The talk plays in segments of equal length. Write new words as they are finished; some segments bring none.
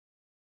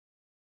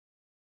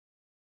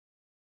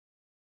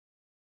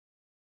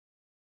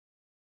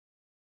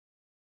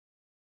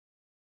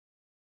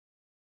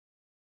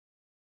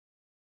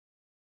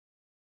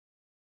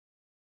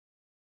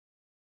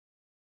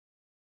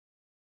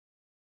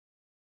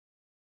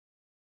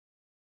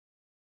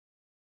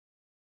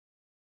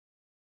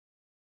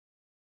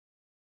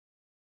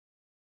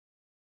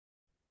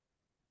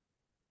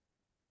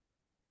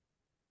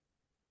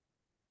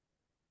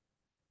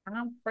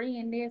I'm free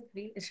in this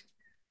bitch.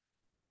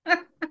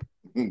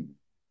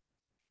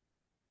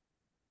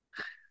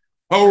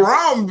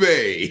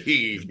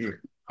 Harambe.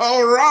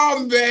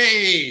 Harambe.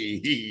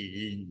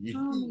 I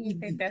don't even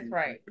think that's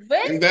right.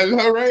 But Is that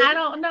all right? I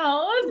don't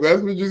know.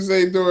 That's what you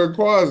say during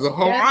Kwanzaa. That's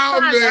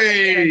fine.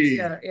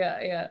 Harambe.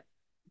 Yeah. That,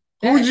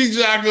 Fuji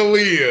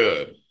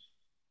Jakalia.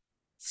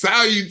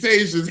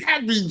 Salutations.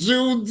 Happy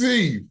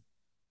Juneteenth.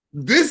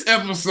 This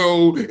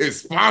episode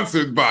is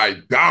sponsored by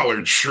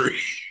Dollar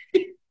Tree.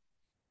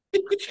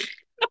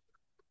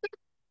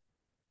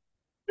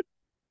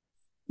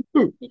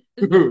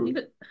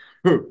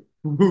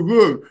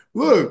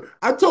 Look,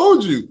 I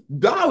told you,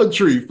 Dollar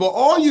Tree for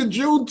all your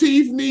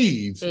Juneteenth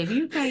needs. if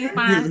you can't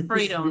find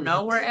freedom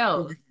nowhere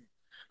else,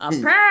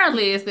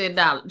 apparently it's at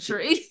Dollar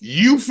Tree.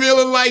 You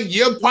feeling like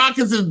your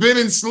pockets have been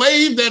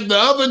enslaved at the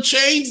other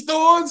chain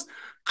stores?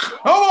 Come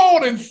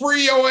on and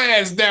free your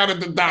ass down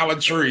at the Dollar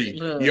Tree.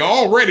 Look. You're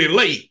already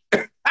late.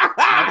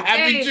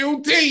 Happy Okay.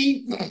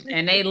 Juneteenth.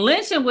 And they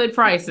lynching with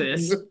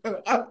prices.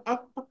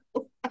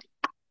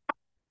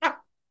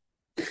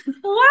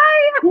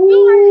 Why?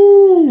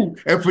 Ooh.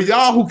 And for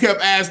y'all who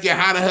kept asking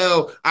how the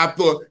hell I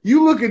thought,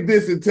 you look at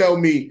this and tell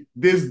me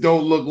this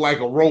don't look like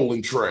a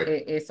rolling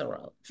tray. It's a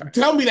rolling tray.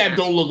 Tell me that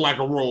don't look like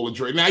a rolling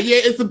tray. Now, yeah,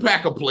 it's a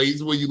pack of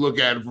plates when you look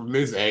at it from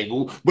this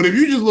angle. But if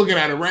you're just looking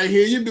at it right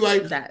here, you'd be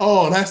like,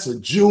 oh, that's a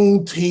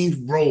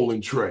Juneteenth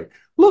rolling tray.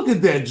 Look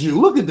at that,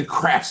 Jew. Look at the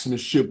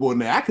craftsmanship on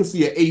that. I can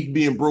see an eighth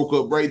being broke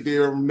up right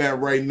there on that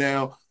right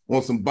now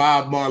on some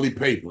Bob Marley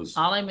papers.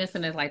 All I'm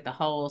missing is like the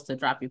holes to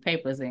drop your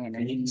papers in.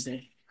 And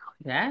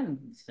that,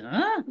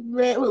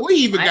 man, we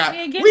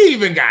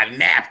even got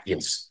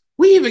napkins.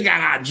 We even got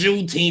our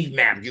Juneteenth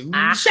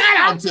napkins. Shout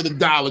out to the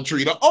Dollar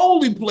Tree, the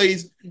only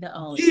place,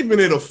 even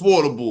at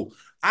affordable.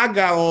 I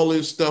got all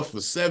this stuff for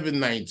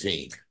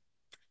 $7.19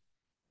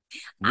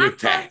 with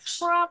tax.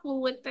 Problem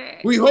with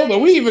that. Hold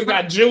on. We even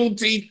got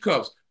Juneteenth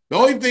cups. The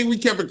only thing we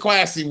kept it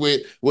classy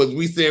with was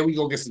we said we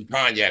gonna get some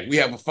cognac. We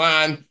have a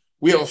fine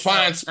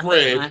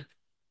spread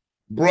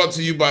brought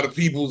to you by the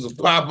peoples of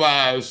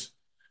Popeyes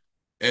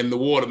and the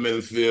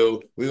watermelon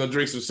field. We're gonna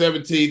drink some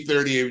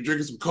 1738. We're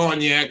drinking some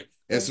cognac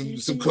and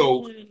some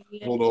Coke.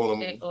 Hold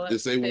on.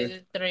 Just say one.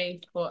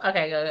 3, 4.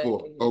 Okay,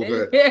 go.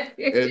 Okay.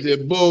 And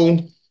then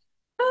boom.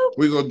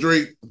 We're gonna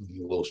drink a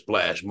little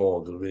splash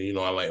more because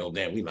I like, oh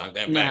damn, we knocked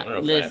that back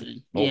real fast.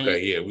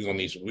 Okay, yeah,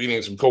 we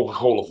need some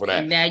Coca-Cola for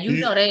that. Now you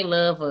know they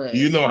love us.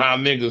 You know how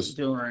niggas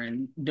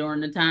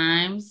during the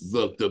times.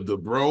 Look, the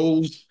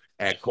bros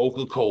at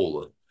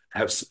Coca-Cola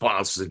have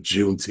sponsored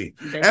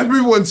Juneteenth.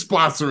 Everyone's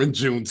sponsoring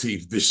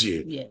Juneteenth this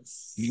year.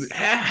 Yes.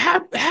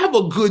 Have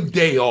a good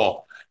day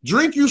off.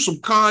 Drink you some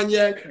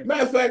cognac.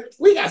 Matter of fact,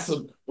 we got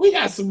some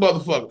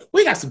motherfuckers.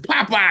 We got some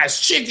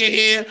Popeyes chicken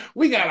here.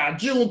 We got our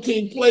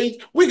Juneteenth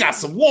plates. We got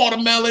some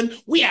watermelon.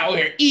 We out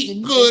here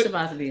eating good. It's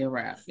about to be a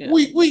wrap. Yeah.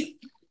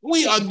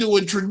 We are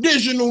doing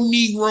traditional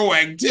Negro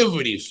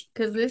activities.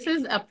 Because this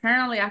is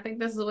apparently, I think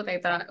this is what they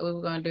thought we were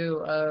going to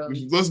do.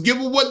 Let's give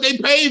them what they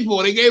paid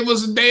for. They gave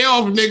us a day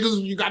off,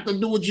 niggas. You got to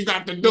do what you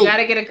got to do. You got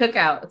to get a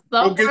cookout.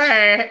 Go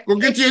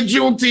get your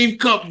Juneteenth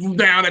cup from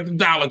down at the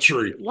Dollar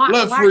Tree.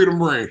 Let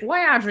freedom ring.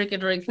 Why y'all drinking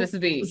drinks this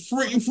big?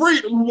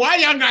 Free. Why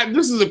y'all got,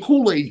 this is a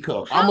Kool-Aid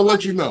cup. I'm going to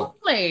let you know.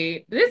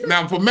 Kool-Aid?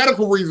 Now, for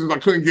medical reasons, I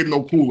couldn't get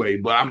no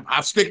Kool-Aid, but I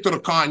stick to the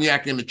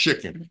cognac and the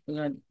chicken.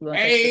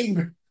 Hey.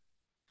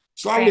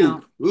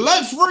 Salute.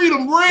 Let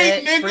freedom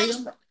ring,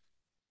 niggas.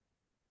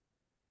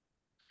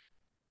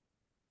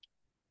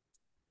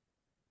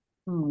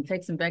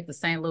 Takes him back to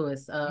St.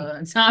 Louis.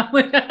 Welcome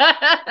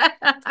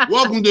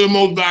to the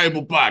most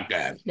valuable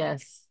podcast.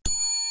 Yes.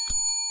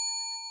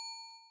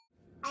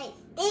 I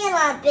stand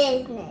on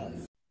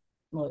business.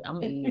 Look, I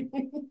mean,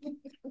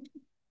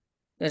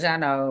 because I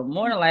know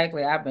more than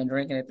likely I've been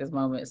drinking at this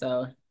moment.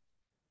 So,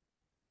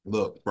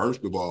 look,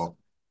 first of all,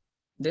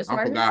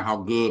 I forgot how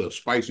good a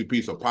spicy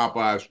piece of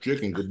Popeye's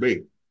chicken could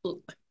be.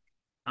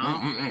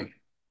 And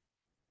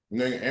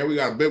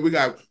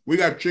we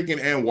got chicken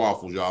and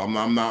waffles, y'all.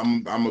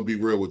 I'm gonna be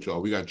real with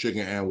y'all. We got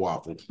chicken and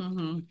waffles.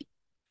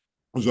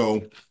 So,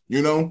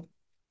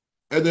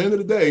 at the end of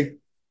the day,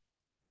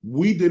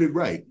 we did it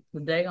right.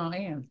 The day gonna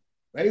end.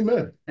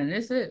 Amen. And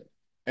that's it.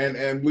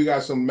 And we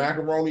got some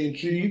macaroni and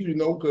cheese,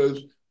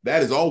 because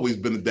that has always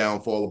been the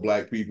downfall of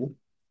Black people.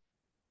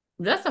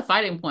 That's a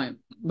fighting point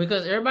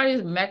because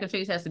everybody's mac and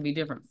cheese has to be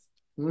different.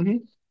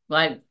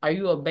 Like, are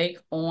you a bake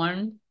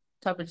on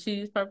type of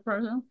cheese type of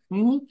person?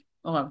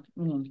 Okay.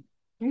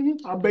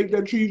 I bake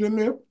that cheese in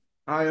there.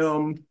 I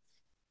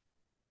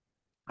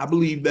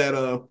believe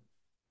that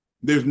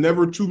there's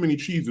never too many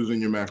cheeses in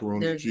your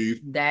macaroni and cheese.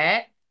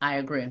 That I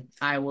agree.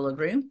 I will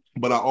agree.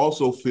 But I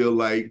also feel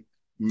like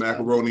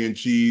macaroni and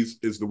cheese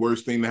is the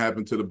worst thing to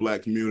happen to the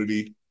Black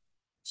community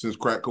since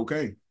crack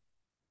cocaine.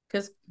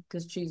 Because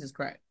cheese is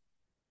crack.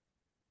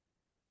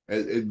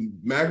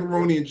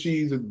 Macaroni and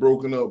cheese has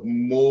broken up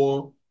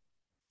more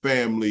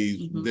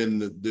families than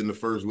the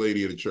first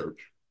lady of the church.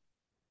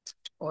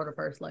 Or the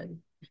first lady.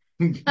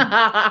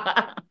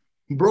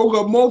 Broke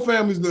up more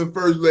families than the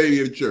first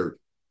lady of the church.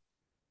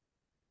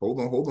 Hold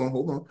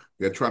on.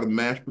 You gotta try the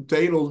mashed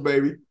potatoes,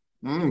 baby.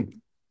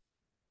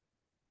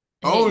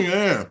 Oh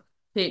yeah.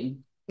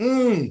 Hitting.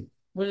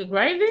 With the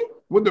gravy?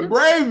 With the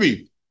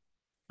gravy.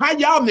 How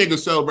y'all niggas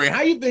celebrate?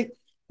 How you think?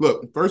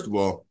 Look, first of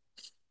all,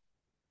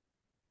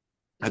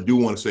 I do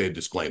want to say a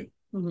disclaimer.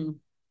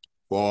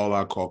 For all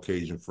our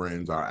Caucasian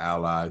friends, our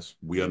allies,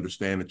 we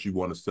understand that you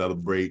want to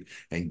celebrate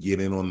and get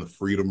in on the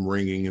freedom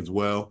ringing as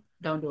well.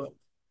 Don't do it.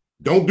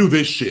 Don't do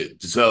this shit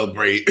to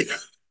celebrate.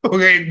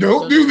 Okay,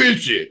 don't do this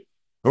shit.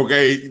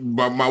 Okay,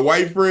 my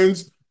white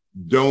friends,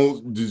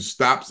 don't just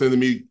stop sending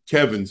me.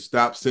 Kevin,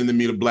 stop sending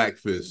me the black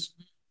fist.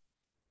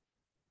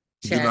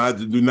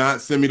 Do not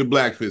send me the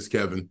black fist,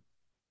 Kevin.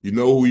 You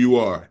know who you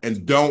are,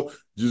 and don't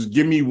just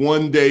give me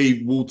one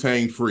day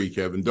Wu-Tang free,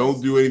 Kevin.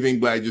 Don't do anything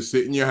black. Just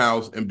sit in your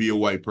house and be a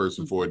white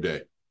person for a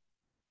day.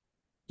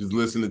 Just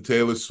listen to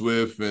Taylor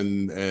Swift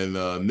and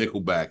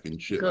Nickelback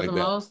and shit like that. Because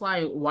the most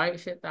like white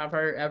shit that I've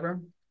heard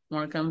ever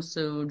when it comes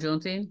to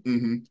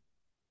Juneteenth,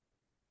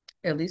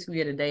 at least we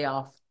get a day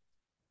off.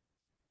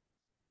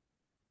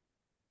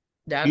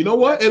 You know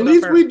what? At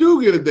least we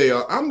do get a day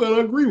off. I'm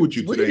gonna agree with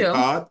you today,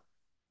 Todd.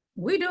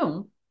 We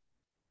do,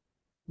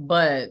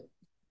 but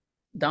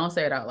don't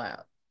say it out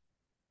loud.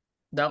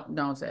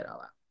 Don't say it out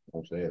loud.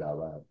 Don't say it out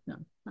loud. No.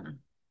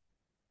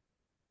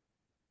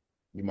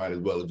 You might as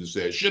well have just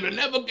said, should have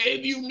never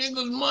gave you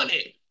niggas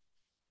money.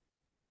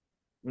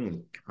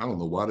 I don't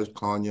know why this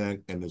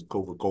cognac and this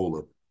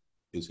Coca-Cola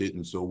is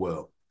hitting so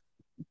well.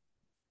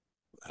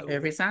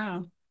 Every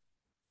time.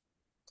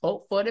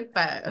 Coke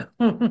 45.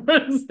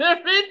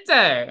 Every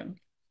time.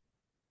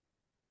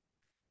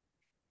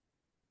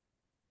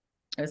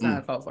 It's not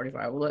a Coke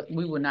 45.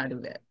 We would not do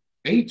that.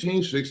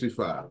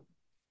 1865.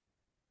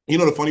 You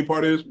know the funny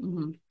part is?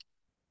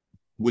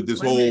 With this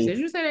whole... Did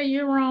you say that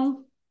year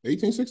wrong?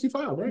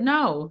 1865, right?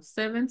 No,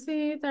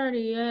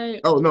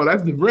 1738. Oh, no,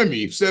 that's the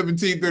Remy.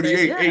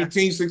 1738. Yeah.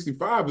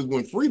 1865 is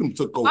when freedom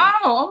took over.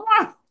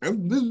 Oh,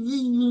 this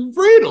is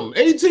freedom.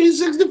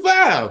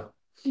 1865.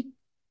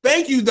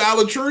 Thank you,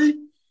 Dollar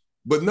Tree.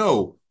 But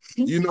no,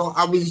 you know,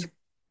 we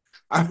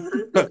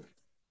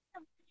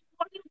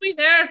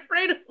had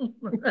freedom.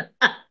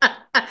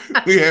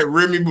 We had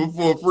Remy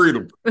before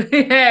freedom.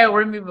 We had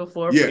Remy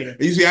before freedom.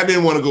 You see, I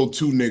didn't want to go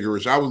too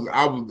niggerish. I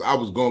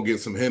was gonna get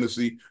some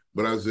Hennessy,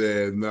 but I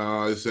said,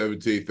 no, it's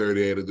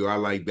 1738 to do. I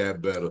like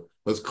that better.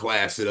 Let's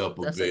class it up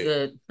a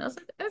bit. That's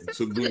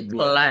a good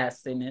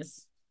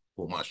classiness.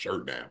 Pull my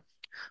shirt down.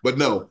 But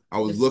no, I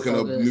was looking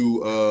up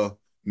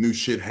new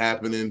shit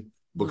happening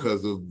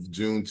because of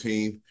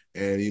Juneteenth,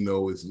 and you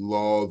know, it's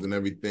laws and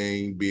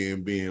everything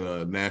being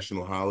a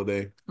national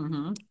holiday.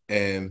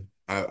 And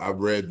I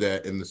read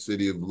that in the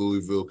city of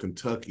Louisville,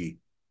 Kentucky,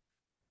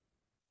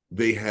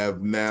 they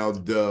have now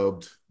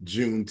dubbed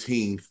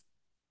Juneteenth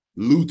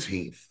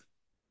Luteenth.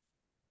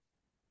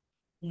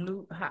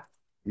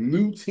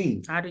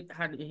 Luteenth. How do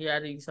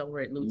you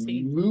celebrate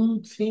Luteenth?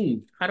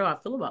 Luteenth. How do I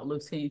feel about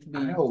Luteenth?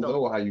 I don't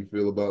know how you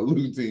feel about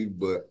Luteenth,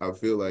 but I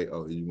feel like,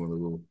 oh, you want a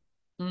little...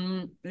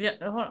 yeah,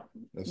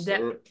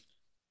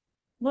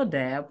 little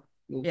dab.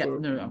 Yeah,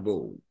 syrup. no.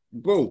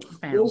 Boom.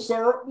 Little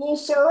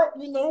syrup,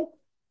 you know.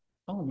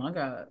 Oh my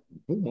God.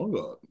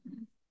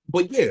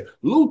 But yeah,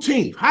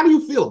 Luteenth. How do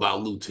you feel about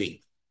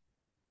Luteenth?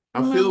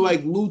 I feel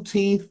like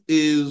Luteenth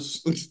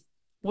is...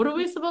 What are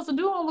we supposed to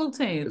do on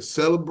Luteenth?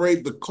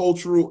 Celebrate the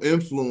cultural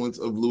influence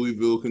of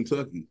Louisville,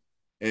 Kentucky.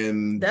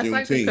 And that's Juneteenth.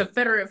 Like the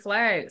Confederate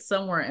flag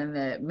somewhere in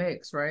that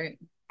mix, right?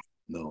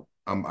 No,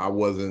 I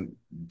wasn't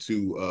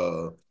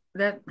too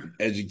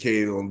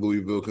educated on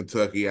Louisville,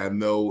 Kentucky. I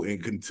know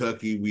in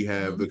Kentucky we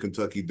have the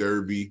Kentucky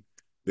Derby.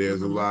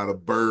 There's a lot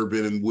of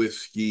bourbon and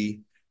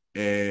whiskey,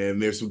 and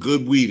there's some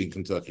good weed in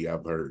Kentucky,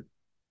 I've heard.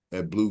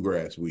 That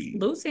bluegrass weed.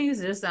 Luteenth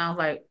just sounds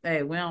like,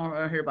 hey, we don't want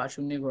to hear about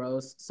you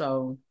Negroes,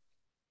 so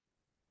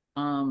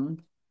y'all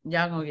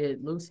gonna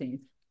get Luteenth.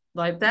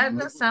 Like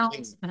that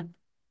sounds...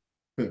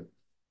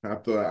 I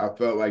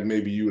felt like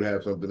maybe you would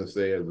have something to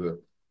say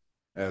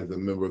as a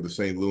member of the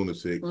St.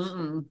 Lunatics.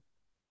 I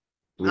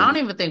don't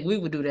even think we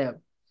would do that.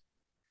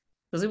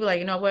 Because we'd be like,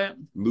 you know what?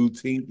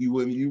 Luteenth,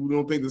 you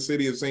don't think the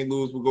city of St.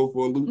 Louis would go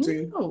for a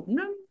Luteenth?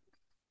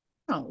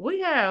 No.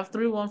 We have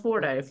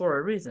 314 Day for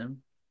a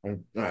reason.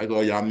 That's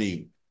all y'all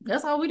need.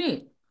 That's all we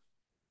need.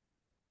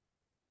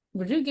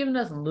 But you giving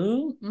us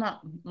Lou? No.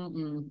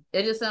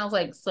 It just sounds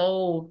like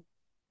so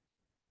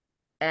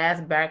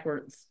ass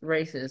backwards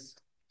racist.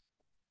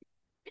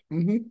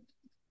 It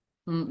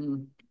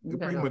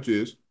pretty much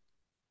is.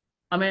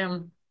 I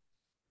mean,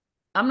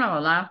 I'm not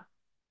gonna lie.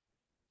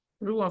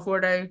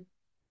 314 Day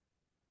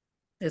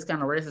is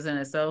kind of racist in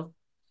itself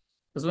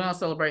because we don't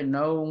celebrate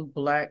no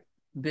black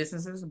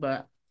businesses,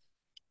 but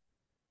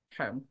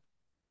okay.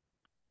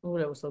 Oh,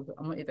 that was so good.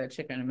 I'm gonna eat that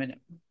chicken in a minute.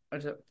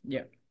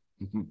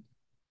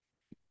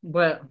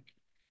 But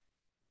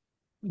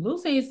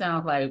Lucy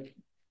sounds like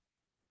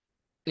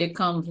it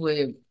comes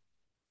with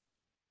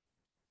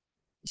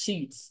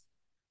sheets.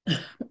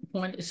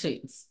 Pointed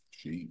sheets.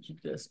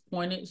 Just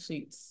pointed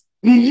sheets.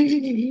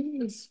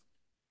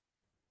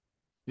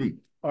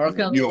 Or it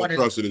comes you don't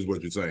trust it, is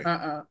what you're saying.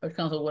 It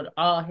comes with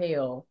all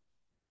hell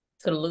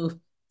to lose.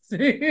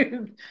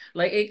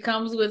 Like it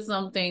comes with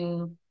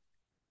something.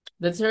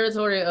 The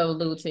territory of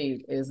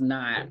looting is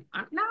not.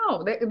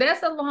 No,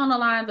 that's along the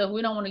lines of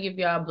we don't want to give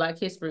y'all Black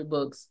History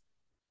books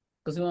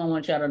because we don't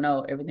want y'all to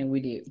know everything we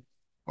did.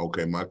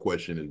 Okay, my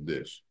question is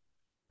this: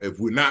 if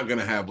we're not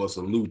gonna have us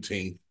a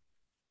looting,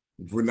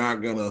 if we're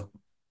not gonna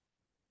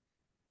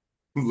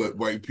let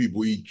white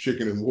people eat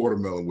chicken and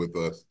watermelon with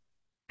us,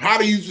 how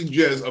do you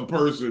suggest a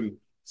person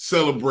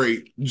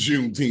celebrate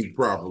Juneteenth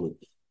properly?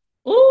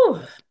 Ooh,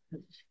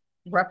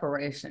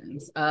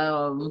 reparations.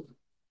 Hold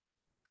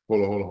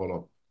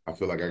on. I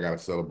feel like I gotta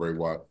celebrate.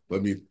 Why?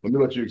 Let me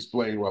let you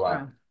explain while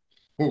I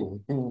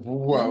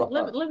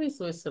let me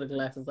switch to the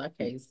glasses. I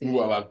can't see.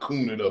 While I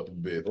coon it up a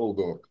bit. Hold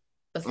on.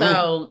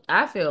 So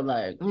I feel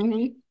like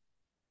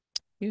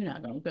you're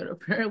not gonna go to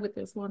prayer with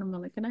this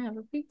watermelon. Can I have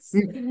a piece?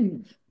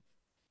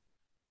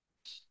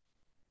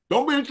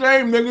 Don't be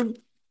ashamed, nigga.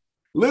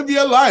 Live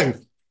your life.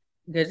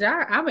 Cause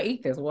I'm gonna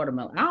eat this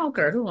watermelon. I don't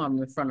care who I'm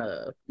in front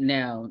of.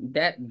 Now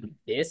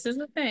this is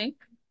the thing,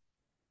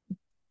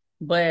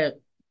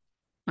 but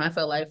I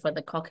feel like for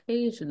the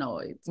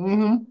Caucasianoids,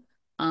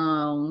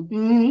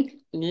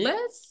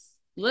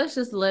 let's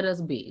just let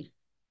us be.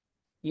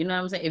 You know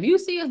what I'm saying? If you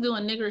see us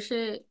doing nigger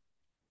shit,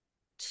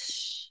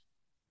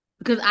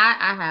 because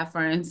I have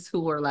friends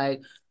who are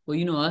like, well,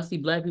 you know, I see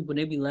Black people,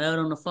 they be loud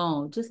on the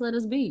phone. Just let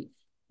us be.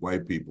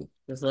 White people.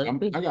 Just let us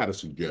be. I got a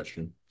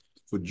suggestion.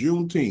 For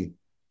Juneteenth,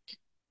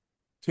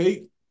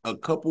 take a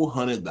couple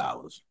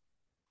 $100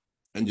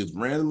 and just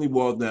randomly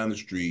walk down the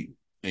street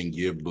and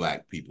give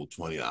Black people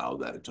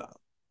 $20 at a time.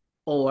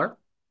 Or,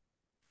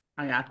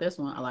 I got this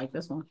one. I like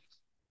this one.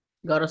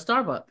 Go to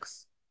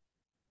Starbucks.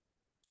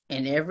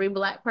 And every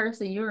Black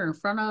person you're in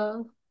front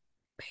of,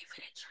 pay for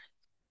that drink.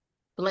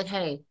 But like,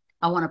 hey,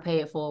 I want to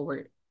pay it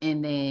forward.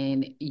 And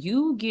then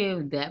you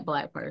give that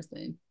Black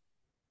person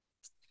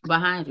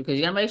behind you because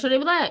you got to make sure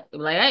they're Black.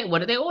 Like, hey, what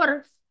did they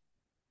order?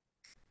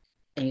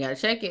 And you got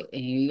to check it.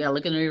 And you got to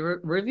look in the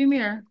rearview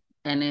mirror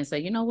and then say,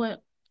 you know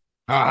what?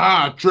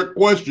 Ha! Trick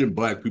question.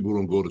 Black people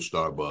don't go to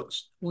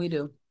Starbucks. We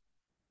do.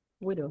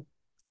 We do.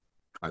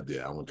 I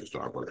did. I went to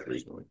Starbucks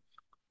recently.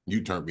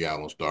 You turned me out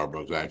on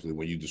Starbucks, actually.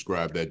 When you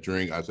described that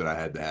drink, I said I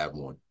had to have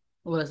one.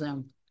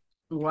 Listen.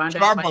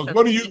 Starbucks,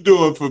 what are you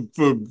doing for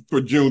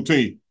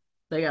Juneteenth?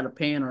 They got a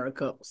pen or a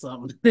cup or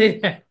something.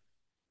 You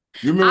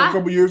remember a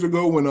couple years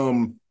ago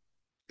when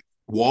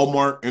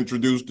Walmart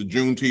introduced the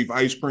Juneteenth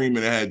ice cream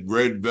and it had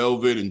red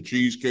velvet and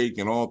cheesecake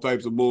and all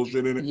types of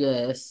bullshit in it?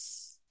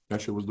 Yes.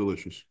 That shit was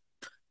delicious.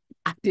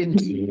 I didn't.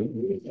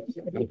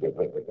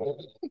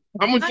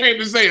 I'm ashamed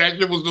to say that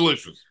shit was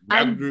delicious.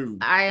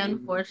 I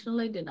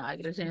unfortunately did not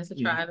get a chance to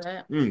try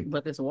that.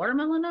 But this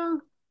watermelon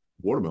now?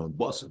 Watermelon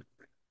busting.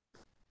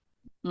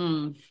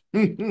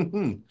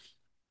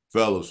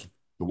 Fellas,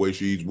 the way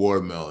she eats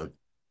watermelon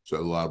says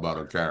a lot about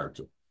her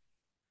character.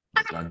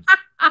 Okay?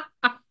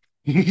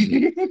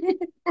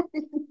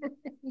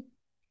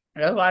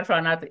 That's why I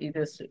try not to eat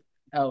this shit.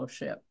 Oh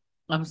shit.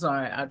 I'm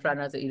sorry. I try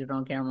not to eat it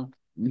on camera.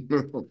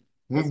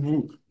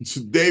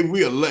 Today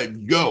we are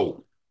let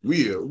go.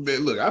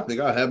 Look, I think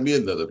I'll have me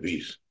another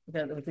piece.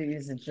 Got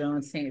these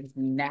Juneteenth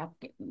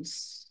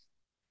napkins.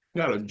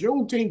 Got a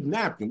Juneteenth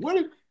napkin.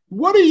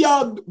 What are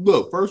y'all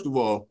look, first of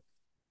all,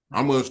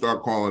 I'm gonna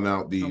start calling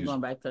out these. I'm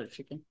going back to the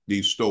chicken.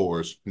 These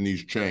stores and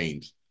these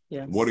chains.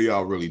 Yes. What are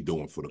y'all really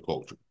doing for the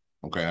culture?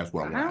 Okay, that's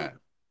what I want to ask.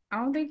 I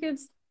don't think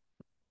it's.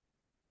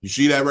 You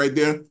see that right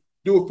there?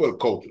 Do it for the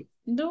culture.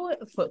 Do it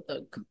for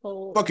the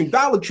culture. Fucking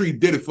Dollar Tree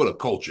did it for the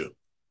culture.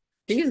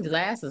 These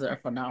glasses are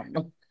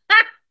phenomenal.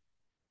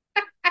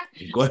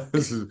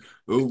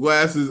 Those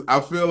glasses. I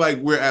feel like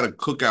we're at a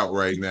cookout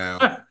right now,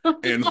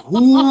 and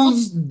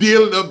who's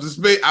dealing up the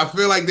spade? I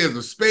feel like there's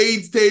a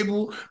spades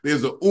table,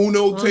 there's a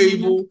Uno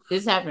table.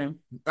 It's happening.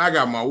 I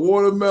got my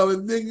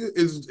watermelon. Nigga,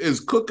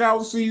 it's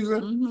cookout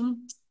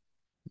season.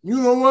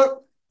 You know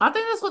what? I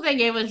think that's what they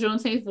gave us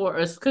Juneteenth for.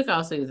 It's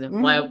cookout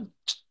season. Like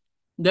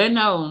they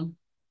know.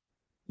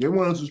 They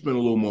want us to spend a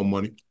little more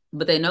money,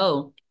 but they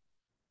know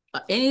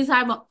any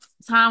type of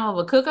time of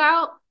a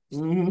cookout.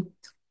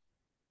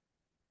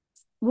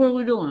 What are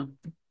we doing?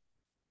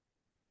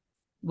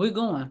 We're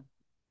going.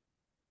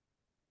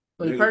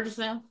 We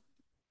purchasing.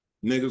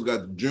 Niggas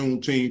got the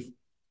Juneteenth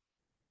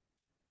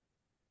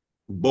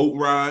boat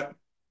ride.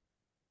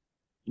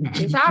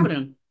 It's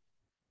happening.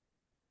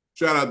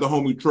 Shout out to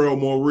homie Trail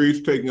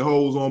Maurice taking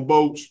hoes on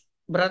boats.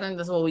 But I think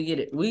that's what we get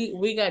it.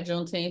 We got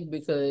Juneteenth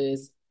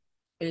because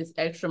it's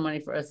extra money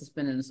for us to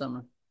spend in the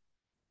summer.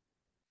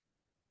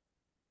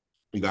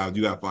 You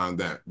gotta find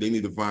that. They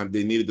needed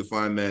to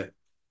find that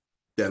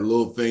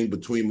little thing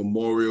between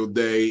Memorial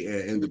Day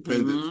and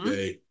Independence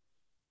Day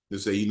to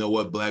say, you know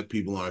what, Black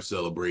people aren't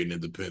celebrating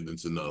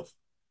independence enough.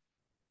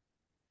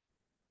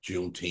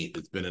 Juneteenth,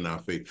 it's been in our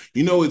face.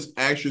 You know, it's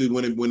actually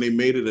when they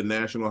made it a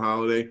national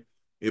holiday,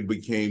 it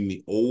became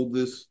the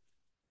oldest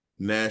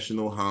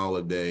national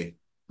holiday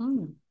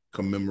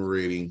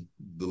commemorating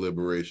the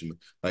liberation,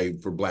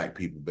 like for Black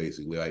people,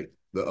 basically. Like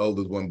The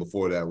oldest one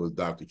before that was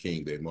Dr.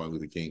 King Day, Martin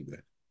Luther King Day.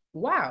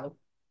 Wow.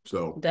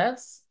 So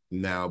that's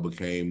now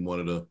became one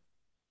of the.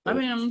 I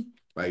mean,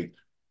 like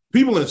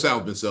people in the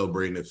South been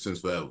celebrating it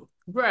since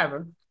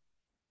forever.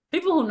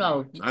 People who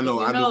know. I know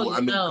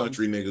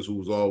country niggas who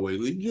was always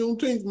like,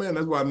 Juneteenth, man.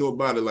 That's why I know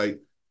about it.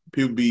 Like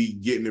people be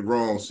getting it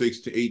wrong.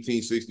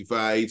 1865,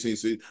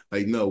 1860.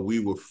 Like no, we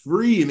were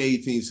free in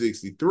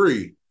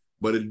 1863.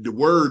 But the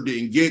word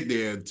didn't get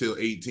there until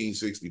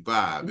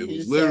 1865. It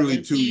was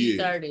literally 2 years.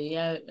 30,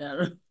 yeah.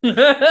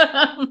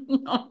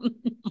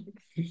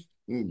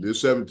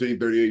 This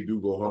 1738 do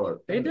go hard.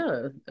 It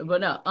does,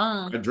 but no.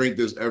 I drink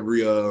this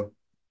every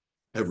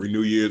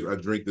New Year's. I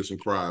drink this and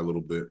cry a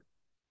little bit.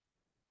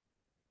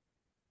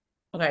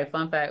 Okay,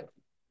 fun fact: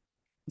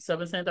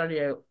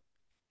 1738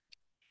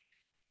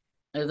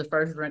 is the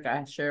first drink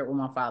I shared with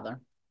my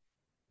father.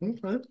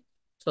 Okay.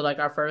 So like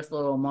our first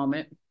little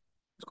moment.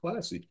 It's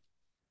classy.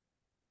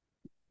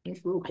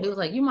 It's real classy. He was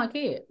like, "You my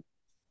kid."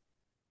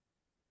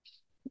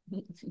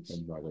 I'm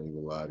not gonna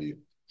even lie to you.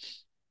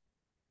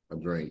 I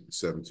drank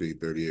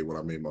 1738 when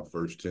I made my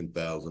first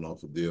 10,000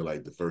 off a deal.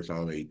 Like the first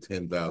time I made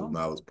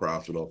 $10,000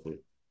 profit off a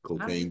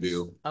cocaine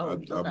deal. I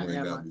went down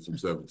to some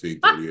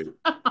 1738.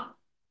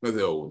 That's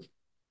the old one.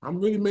 I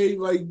really made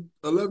like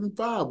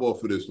 11.5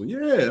 off of this one.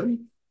 Yeah,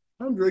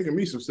 I'm drinking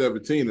me some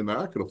 17 and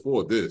I can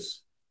afford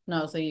this.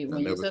 No, so when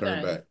you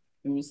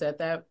said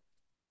that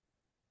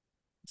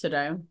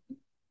today,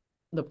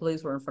 the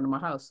police were in front of my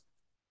house.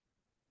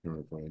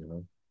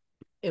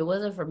 It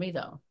wasn't for me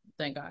though.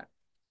 Thank God.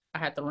 I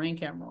had the Ring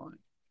camera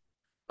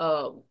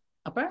on.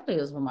 Apparently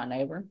it was for my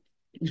neighbor.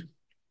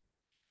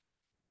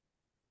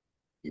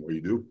 What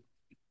you do?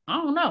 I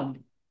don't know.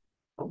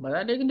 But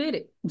that nigga did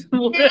it.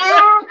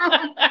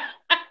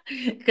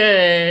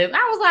 Cause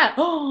I was like,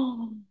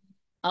 oh,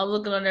 I was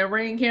looking on that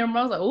Ring camera.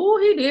 I was like, oh,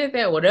 he did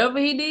that. Whatever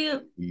he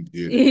did, he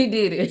did it. He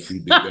did that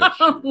shit.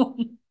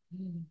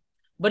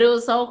 But it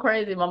was so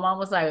crazy. My mom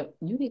was like,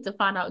 you need to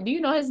find out. Do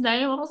you know his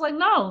name? I was like,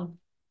 no.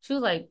 She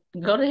was like,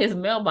 go to his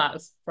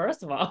mailbox.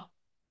 First of all,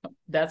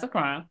 that's a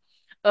crime.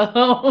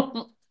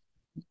 And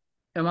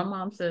my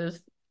mom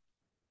says,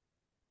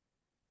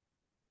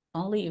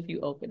 only if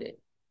you open it.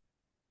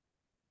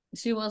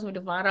 She wants me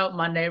to find out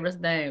my neighbor's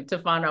name to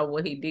find out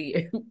what he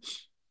did.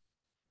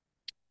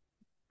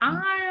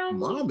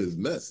 Mom is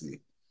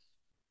messy.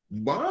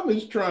 Mom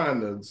is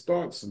trying to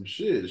start some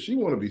shit. She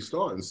want to be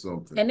starting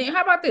something. And then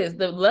how about this?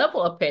 The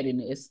level of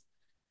pettiness.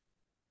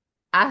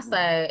 I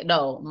said,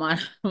 no,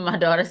 my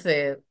daughter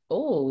said,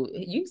 oh,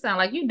 you sound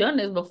like you done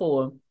this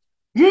before.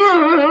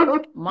 My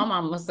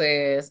mama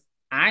says,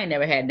 I ain't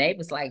never had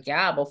neighbors like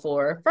y'all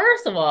before.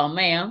 First of all,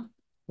 ma'am.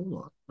 Hold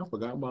on. I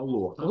forgot my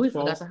little hot sauce. We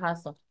forgot the hot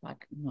sauce.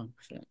 Like, oh,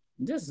 shit.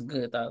 This is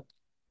good though.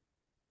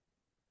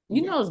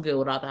 You know it's good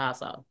without the hot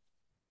sauce.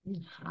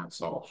 Hot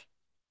sauce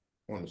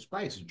on the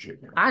spicy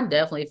chicken. I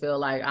definitely feel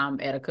like I'm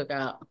at a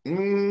cookout. But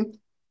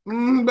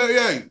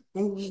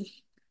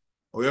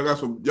oh,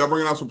 y'all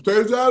bringing out some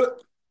potato salad?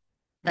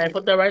 Hey,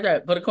 put that right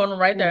there. Put a corner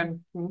right there.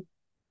 Oh,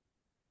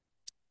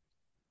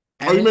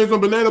 you made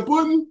some banana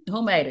pudding?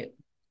 Who made it?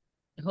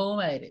 Because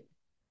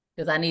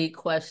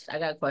I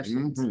got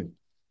questions.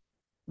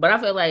 But I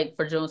feel like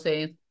for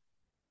Juneteenth,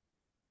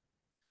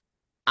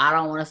 I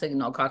don't want to see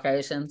no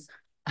Caucasians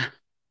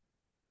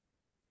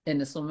in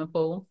the swimming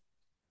pool.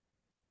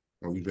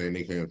 Oh, you saying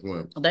they can't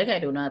swim? They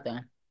can't do nothing.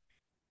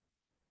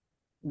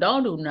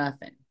 Don't do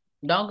nothing.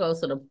 Don't go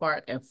to the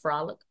park and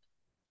frolic.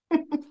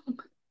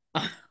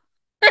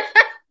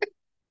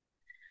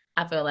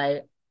 I feel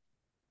like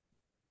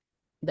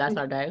that's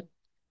our day.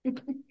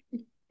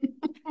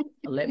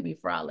 Let me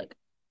frolic.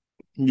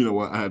 You know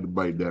what? I had to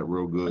bite that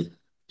real good.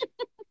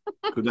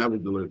 Because that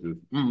was delicious.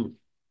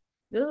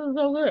 This is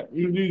so good.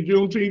 You need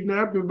Juneteenth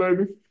napkins,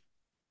 baby.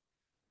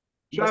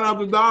 Shout out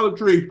to Dollar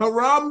Tree.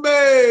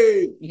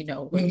 Harambe! You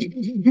know.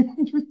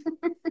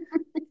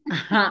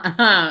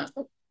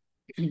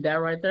 That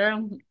right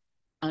there,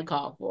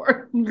 uncalled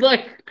for.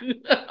 Like,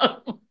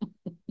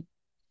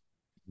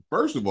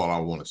 first of all, I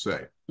want to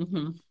say,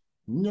 you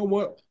know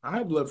what? I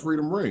had to let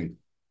freedom ring.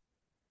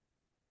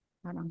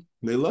 I know.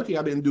 They're lucky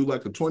I didn't do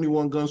like a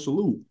 21 gun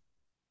salute.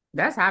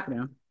 That's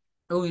happening.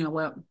 Oh, you know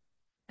what?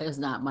 It's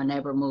not. My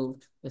neighbor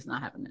moved. It's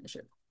not happening this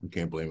year. You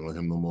can't blame it on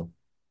him no more.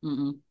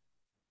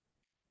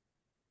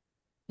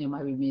 It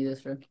might be me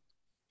this year.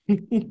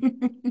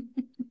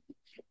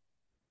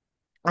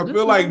 I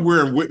feel like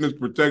we're in witness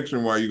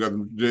protection while you got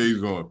the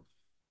J's on.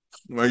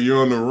 Like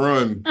you're on the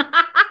run.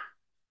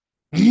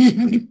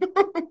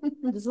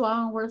 This is why I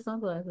don't wear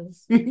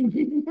sunglasses.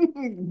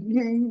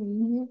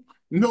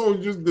 No,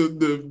 just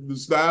the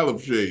style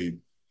of shade.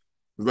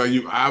 It's like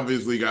you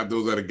obviously got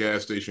those at a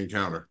gas station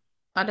counter.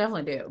 I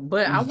definitely did.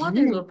 But I want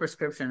these little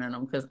prescription in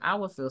them because I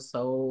would feel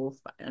so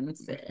fucking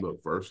sad.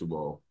 Look, first of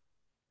all,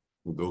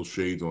 with those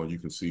shades on, you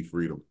can see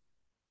freedom.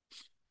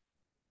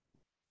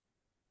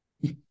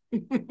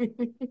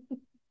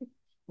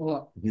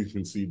 What? You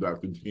can see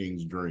Dr.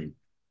 King's dream.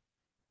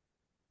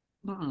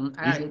 I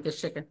gotta eat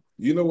this chicken.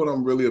 You know what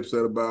I'm really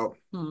upset about?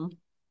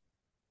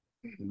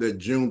 that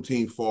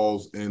Juneteenth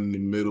falls in the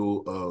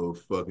middle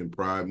of fucking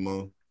Pride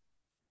Month,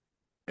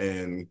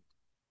 and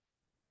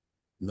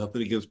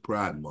nothing against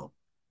Pride Month,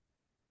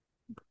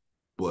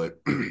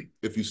 but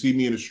if you see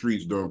me in the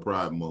streets during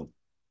Pride Month,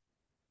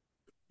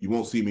 you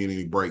won't see me in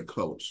any bright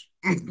colors.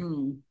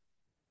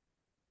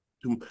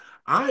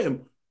 I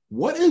am.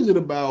 What is it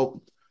about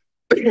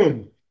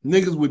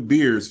niggas with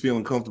beards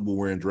feeling comfortable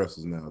wearing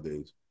dresses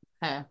nowadays?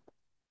 Hey.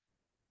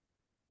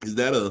 Is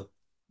that a?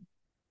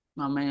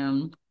 My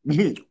man.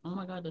 Oh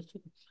my God, that's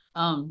chicken.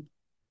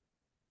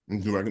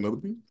 Would you like another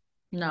piece?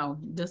 No,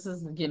 this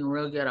is getting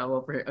real ghetto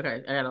over here.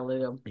 Okay, I gotta let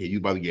go. Yeah, you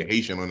about to get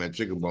Haitian on that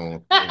chicken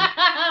bone.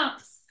 I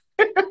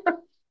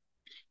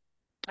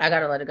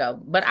gotta let it go.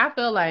 But I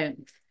feel like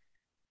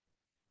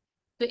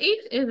to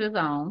each is his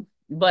own.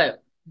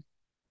 But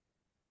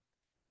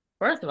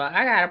first of all,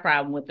 I got a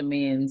problem with the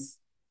men's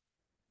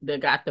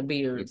that got the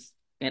beards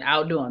and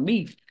outdoing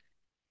me.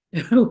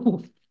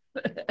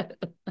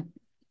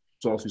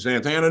 Saucy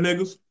Santana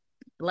niggas.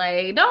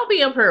 Like, don't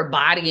be up here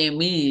bodying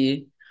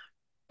me.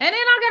 And then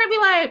I gotta be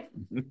like,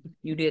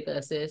 you did the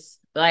assist.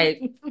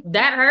 Like,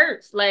 that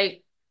hurts.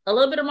 Like, a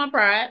little bit of my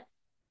pride.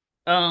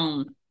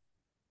 Because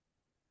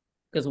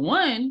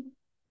one,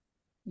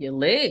 your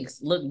legs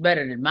look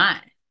better than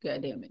mine.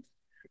 God damn it.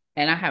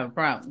 And I have a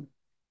problem.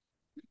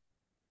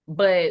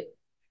 But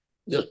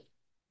yeah,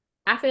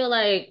 I feel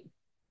like,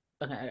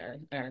 okay, I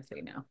gotta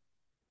say now.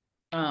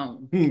 I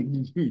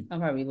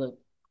probably look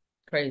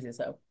crazy,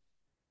 so.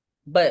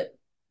 But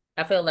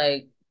I feel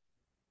like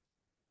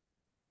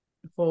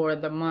for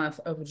the month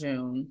of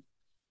June,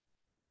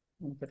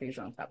 let me put these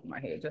on top of my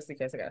head just in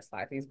case I gotta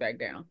slide these back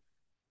down.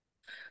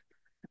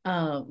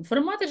 For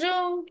the month of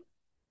June,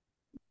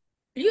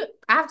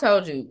 I've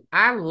told you,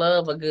 I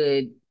love a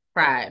good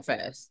Pride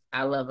Fest.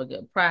 I love a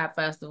good Pride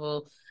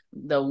Festival.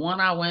 The one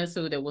I went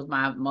to that was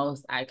my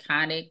most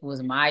iconic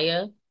was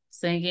Maya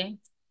singing.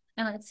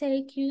 And I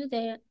take you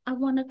there. I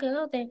want to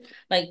go there.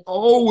 Like,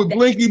 oh, with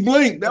Blinky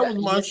Blink. That was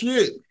my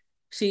shit.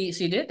 She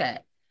did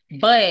that.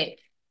 But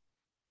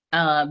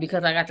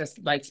because I got to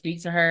like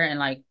speak to her and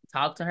like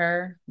talk to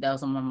her, that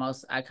was my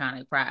most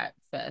iconic Pride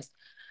Fest.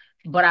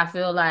 But I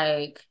feel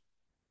like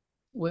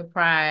with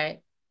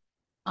Pride,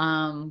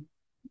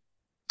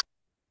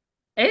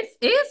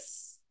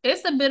 it's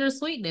a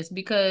bittersweetness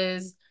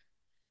because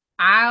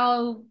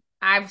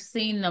I've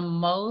seen the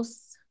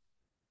most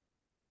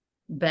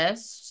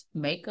best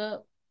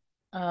makeup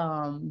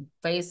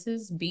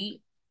faces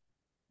beat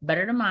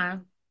better than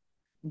mine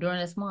during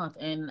this month,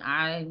 and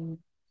I'm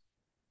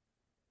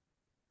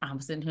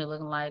sitting here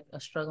looking like a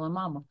struggling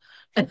mama.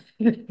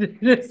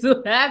 That's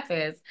what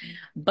happens.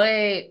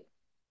 But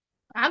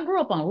I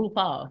grew up on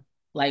RuPaul.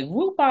 Like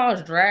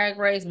RuPaul's Drag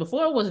Race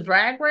before it was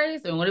Drag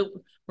Race, and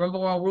remember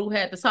when Ru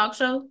had the talk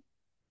show?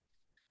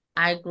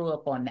 I grew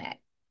up on that.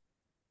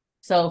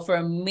 So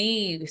for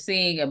me,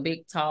 seeing a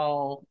big,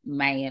 tall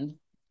man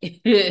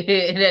in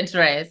a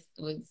dress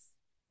was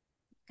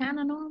kind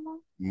of normal.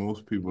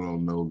 Most people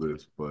don't know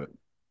this, but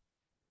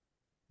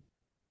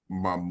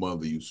my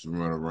mother used to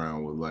run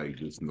around with like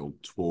this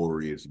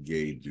notorious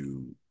gay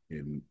dude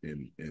in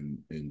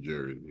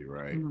Jersey,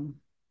 right? Mm-hmm.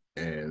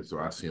 And so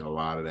I seen a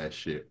lot of that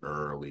shit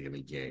early in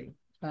the game.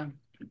 Okay.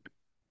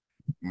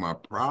 My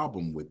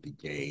problem with the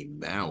game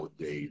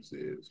nowadays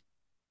is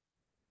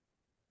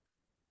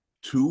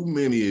too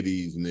many of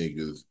these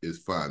niggas is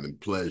finding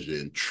pleasure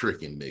in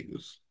tricking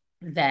niggas.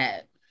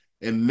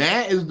 And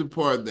that is the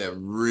part that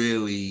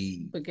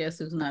really. But guess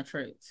who's not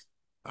tricked?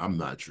 I'm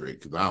not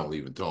tricked because I don't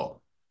even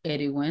talk.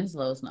 Eddie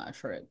Winslow's not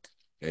tricked.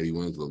 Eddie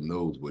Winslow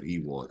knows what he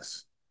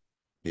wants.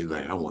 He's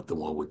like, I want the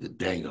one with the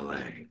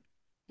dang-a-lang.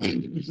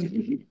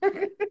 He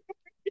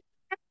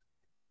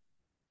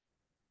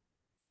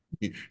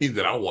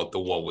said, I want the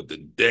one with the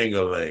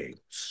dang-a-lang.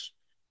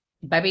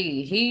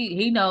 Baby,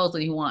 he knows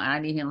what he wants. I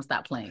need him to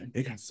stop playing.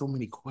 They got so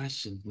many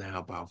questions now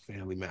about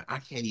Family Man. I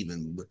can't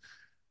even.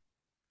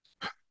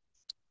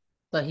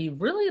 But he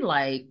really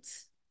liked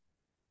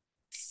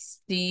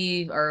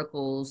Steve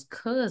Urkel's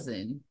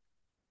cousin.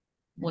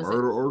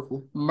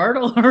 Myrtle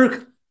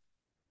Urkel.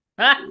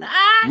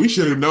 We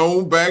should have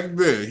known back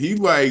then. He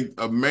liked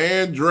a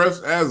man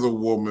dressed as a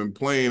woman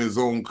playing his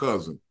own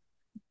cousin.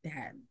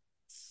 That.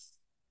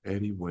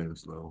 Eddie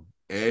Winslow.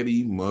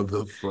 Eddie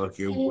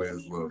motherfucking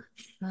Winslow.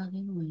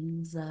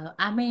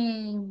 I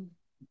mean,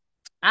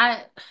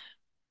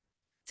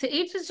 to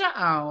each is your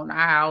own.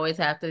 I always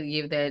have to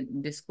give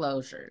that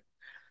disclosure.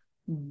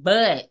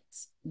 But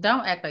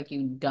don't act like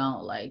you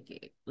don't like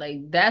it.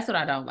 Like, that's what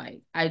I don't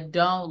like. I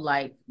don't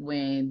like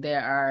when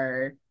there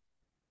are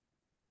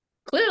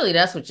clearly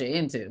that's what you're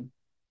into.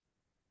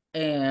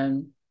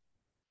 And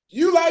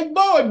you like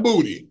boy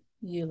booty.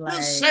 You like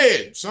just say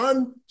it,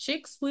 son.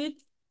 Chicks with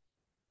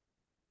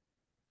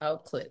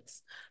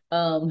clits.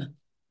 I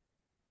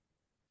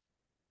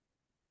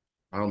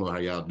don't know how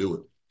y'all do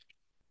it.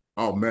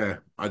 Oh man,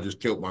 I just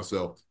killed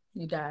myself.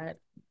 You died.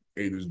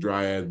 Ate this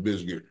dry ass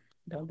biscuit.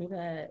 Don't do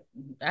that.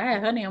 I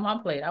had honey on my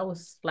plate. I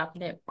was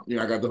slapping it.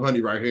 Yeah, I got the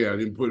honey right here. I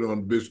didn't put it on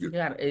the biscuit. You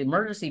got an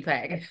emergency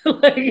pack.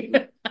 But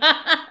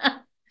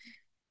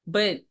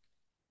But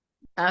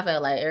I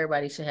felt like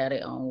everybody should have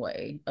their own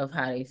way of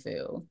how they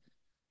feel.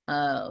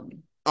 Oh,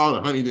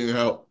 the honey didn't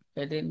help.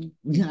 It didn't.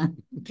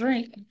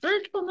 Drink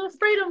from the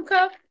freedom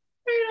cup.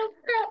 Freedom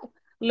cup.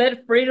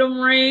 Let freedom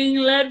ring.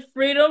 Let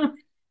freedom.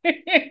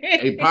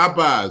 Hey,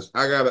 Popeyes,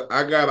 I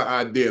got an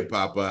idea,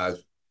 Popeyes.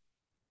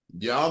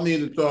 Y'all need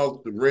to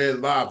talk to Red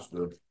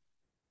Lobster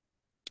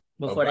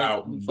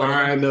about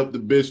buying up the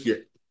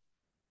biscuit,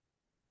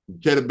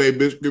 Cheddar Bay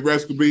biscuit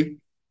recipe.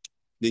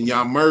 Then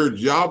y'all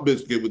merge y'all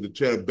biscuit with the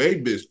Cheddar Bay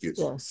biscuits.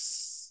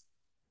 Yes.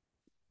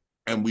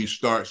 And we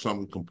start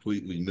something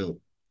completely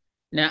new.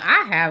 Now,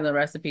 I have the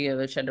recipe of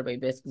the Cheddar Bay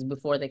biscuits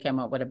before they came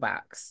up with a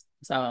box.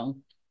 So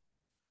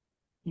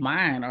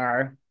mine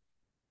are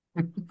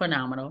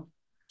phenomenal.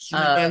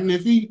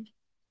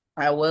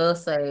 I will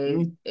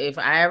say, if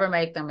I ever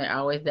make them, they're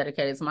always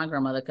dedicated to my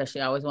grandmother because she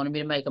always wanted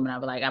me to make them. And I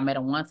was like, I made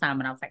them one time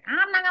and I was like,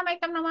 I'm not going to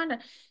make them no more.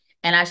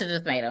 And I should have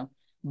just made them.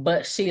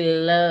 But she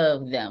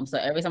loved them. So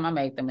every time I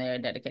make them, they're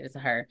dedicated to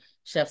her.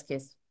 Chef's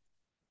kiss.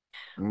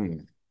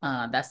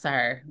 That's to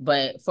her.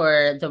 But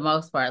for the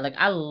most part, like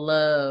I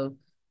love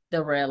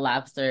the Red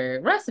Lobster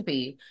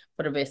recipe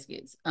for the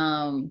biscuits.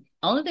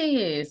 Only thing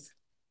is,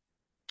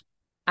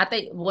 I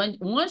think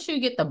once you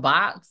get the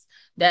box,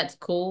 that's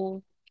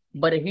cool.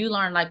 But if you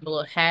learn like a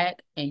little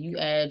hack and you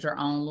add your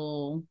own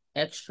little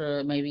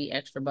extra, maybe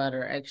extra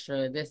butter,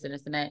 extra this and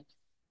this and that,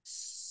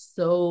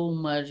 so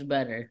much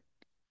better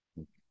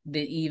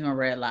than even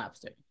Red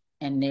Lobster.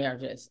 And they are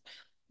just,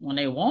 when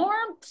they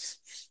warm,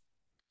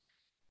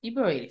 you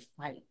be ready to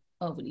fight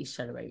over these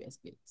Cheddar Bay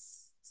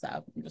biscuits. So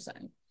I'm just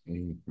saying.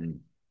 You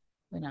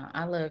know,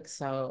 I look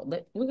so,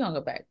 we're going to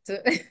go back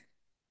to.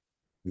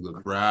 You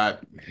look right.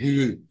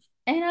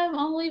 And I've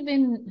only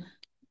been,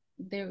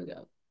 there we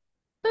go.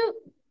 Boop,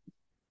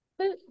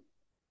 boop,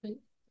 boop.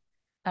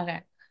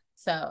 Okay.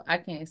 So I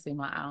can't see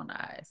my own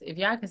eyes. If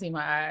y'all can see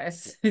my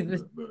eyes. No,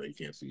 they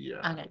can't see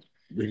your eyes. Okay.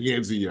 They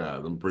can't see your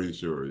eyes. I'm pretty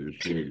sure you're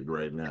shaded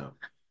right now.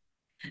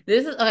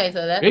 This is, okay,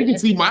 so that's. They can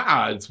see my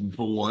eyes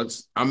for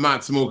once. I'm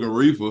not smoking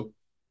reefer.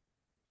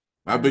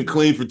 I've been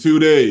clean for 2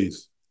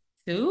 days.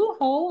 2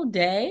 whole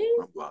days?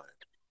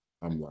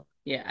 I'm lying.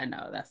 Yeah, I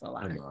know. That's a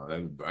lie. I know.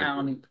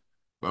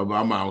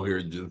 I'm out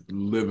here just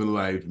living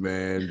life,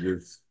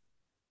 man.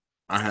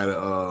 I had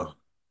a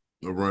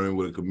run-in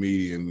with a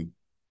comedian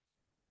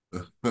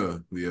the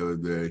other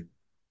day.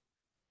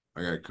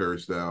 I got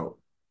cursed out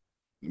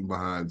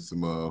behind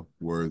some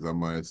words I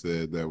might have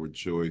said that were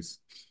choice.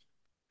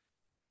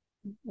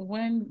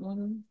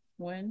 When?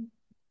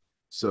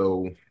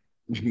 So,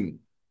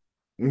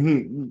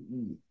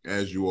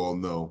 as you all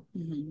know,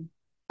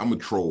 I'm a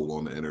troll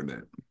on the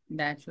internet.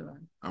 Naturally.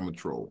 I'm a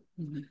troll.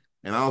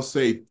 And I'll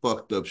say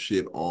fucked up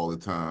shit all the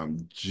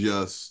time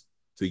just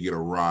to get a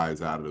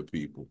rise out of the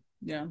people.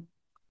 Yeah.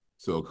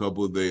 So a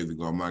couple of days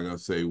ago, I'm not going to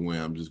say when,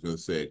 I'm just going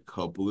to say a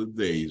couple of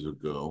days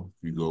ago,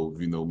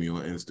 if you know me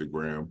on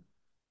Instagram,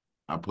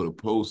 I put a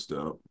post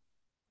up.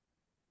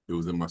 It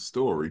was in my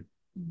story.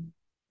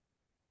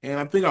 And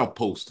I think I'll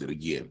post it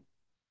again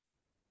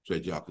so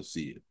that y'all can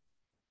see it.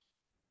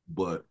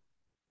 But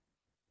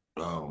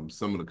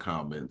some of the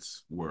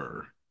comments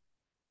were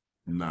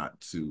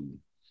not too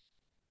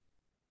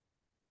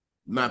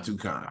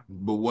kind.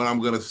 But what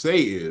I'm gonna say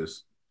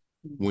is,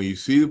 when you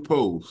see the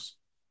post,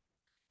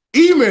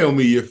 email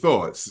me your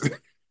thoughts.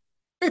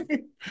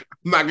 I'm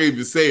not gonna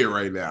even say it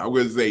right now. I'm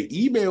gonna say,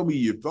 email me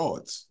your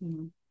thoughts,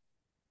 and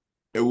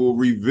we'll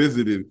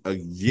revisit it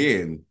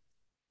again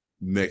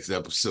next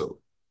episode.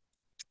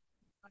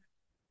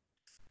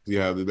 See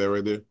how I did that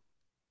right there?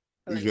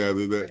 You see how I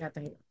did that? I got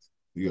the hiccups.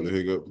 You got the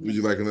hiccup. Would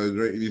you like another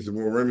drink? You need some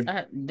more Remy?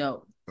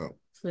 No. Oh.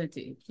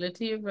 Plenty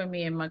of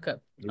Remy in my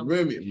cup.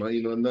 Remy,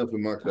 you know enough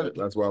in my cup. Okay.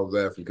 That's why I was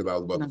asking, because I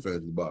was about to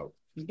finish the bottle.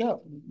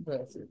 Go.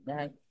 Bless it.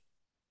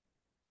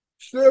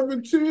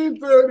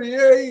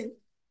 1738.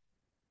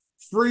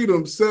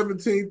 Freedom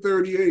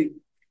 1738.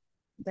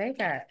 They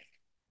got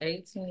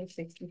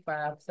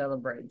 1865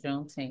 celebrate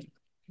Juneteenth.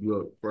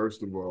 Look,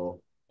 first of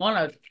all, on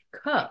a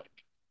cup.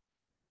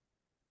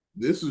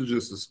 This is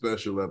just a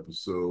special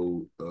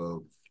episode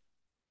of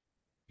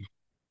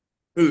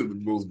the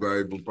Most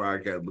Valuable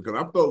Podcast, because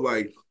I felt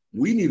like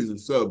we needed to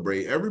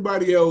celebrate.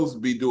 Everybody else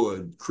be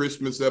doing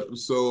Christmas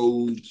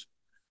episodes.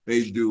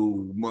 They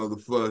do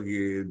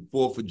motherfucking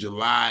 4th of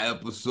July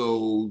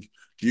episodes.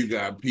 You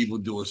got people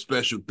doing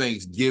special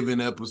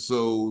Thanksgiving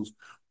episodes.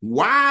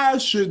 Why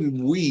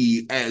shouldn't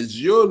we, as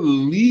your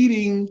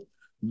leading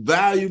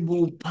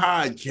valuable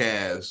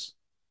podcast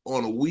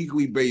on a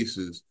weekly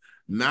basis,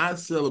 not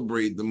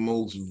celebrate the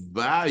most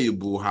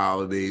valuable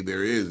holiday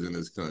there is in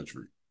this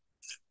country?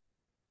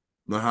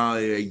 The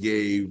holiday that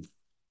gave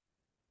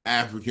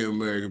African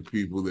American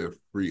people their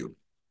freedom.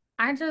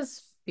 I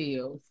just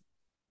feel.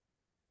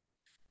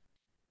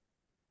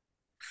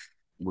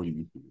 What do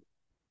you feel?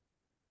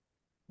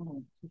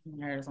 Oh,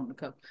 hairs on the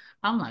cup.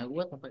 I'm like,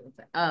 what the fuck is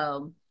that?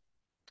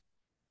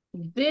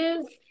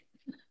 This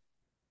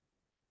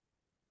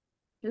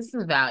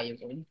is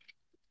valuable.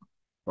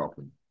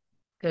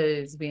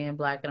 Because being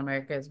Black in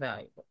America is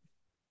valuable,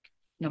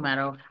 no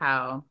matter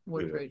how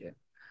we're treated.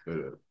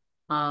 Yeah.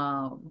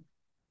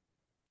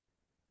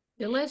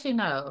 It lets you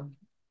know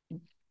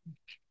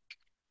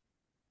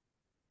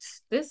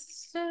this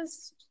is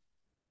just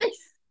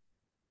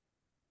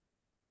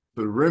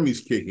the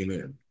Remy's kicking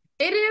in.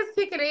 It is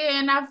kicking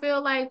in. I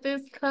feel like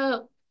this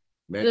cup.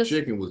 That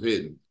chicken was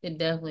hitting. It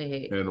definitely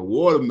hit. And the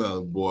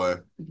watermelon, boy.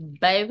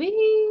 Baby.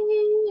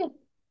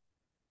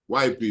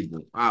 White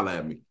people, holla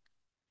at me.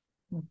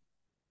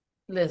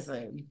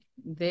 Listen,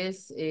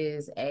 this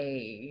is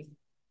a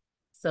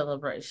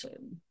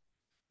celebration.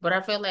 But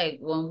I feel like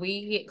when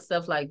we get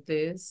stuff like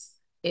this,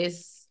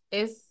 it's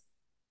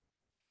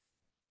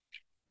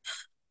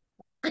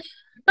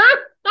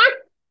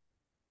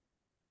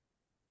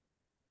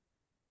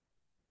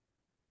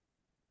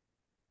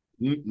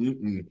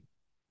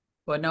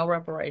but no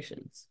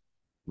reparations.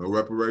 No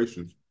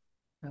reparations.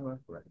 No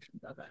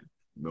reparations. Okay.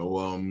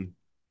 No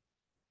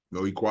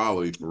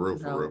equality for real,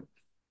 for real.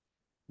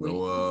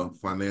 No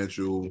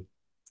financial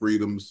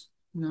freedoms.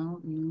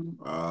 No.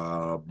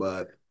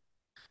 But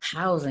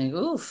housing.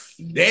 Oof.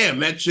 Damn,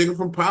 that chicken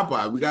from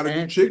Popeye. We got a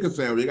new chicken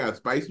sandwich. They got a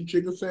spicy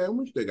chicken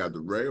sandwich. They got the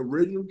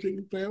original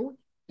chicken sandwich.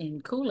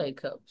 And Kool-Aid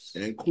cups.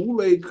 And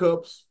Kool-Aid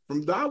cups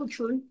from Dollar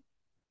Tree.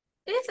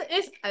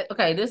 It's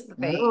okay. This is the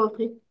thing.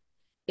 America.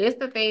 It's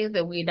the things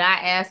that we're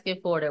not asking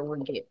for that we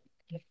get.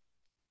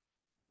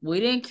 We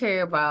didn't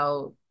care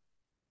about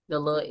the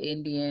little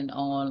Indian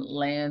on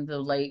Lands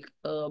of Lake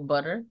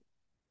butter,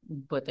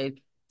 but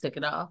they took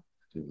it off.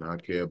 Did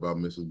not care about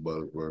Mrs.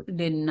 Butterworth.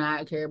 Did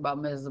not care about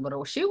Mrs.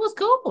 Butterworth. She was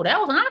cool. That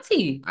was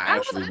Auntie. I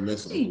actually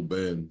miss Uncle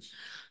Ben's.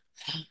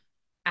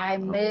 I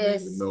don't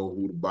even know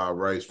who to buy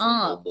rice from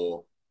no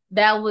more.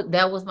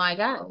 That was my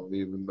guy. I don't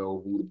even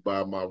know who to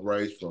buy my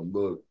rice from.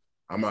 Look,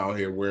 I'm out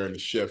here wearing the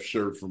chef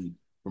shirt from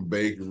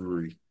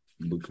Bakery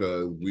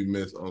because we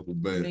miss Uncle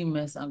Ben. We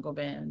miss Uncle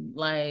Ben.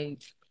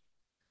 Like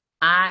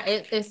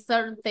it's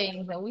certain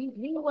things that we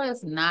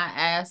was not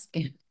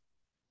asking.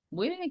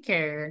 We didn't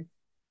care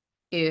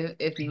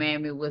if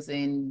Mammy was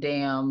in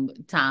damn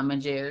Tom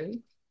and Jerry,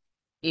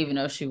 even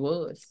though she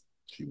was.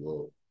 She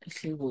was.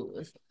 She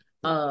was.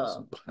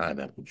 Some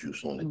pineapple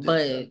juice on it.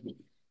 But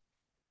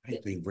I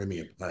think Remy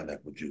and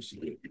pineapple juice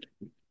in it.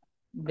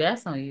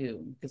 That's on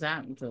you, because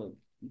I'm so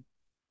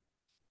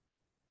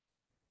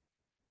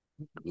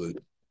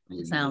Good.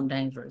 Sound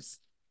dangerous.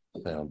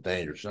 Sound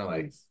dangerous. Sound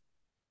like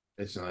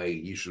it's like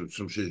you should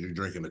some shit you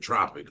drink in the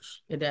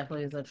tropics. It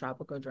definitely is a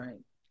tropical drink.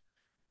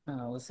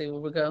 Let's see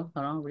where we go.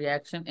 Hold on,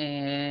 reaction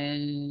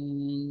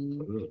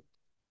and Okay.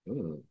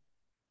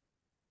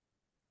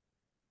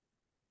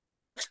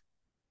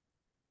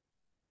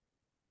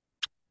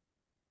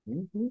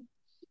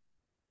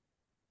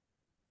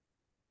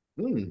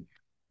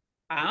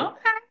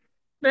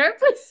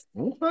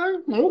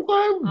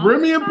 Okay.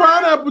 Remy and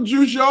pineapple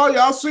juice, y'all.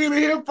 Y'all seen it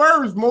here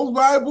first. Most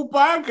valuable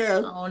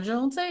podcast. On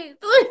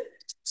Juneteenth.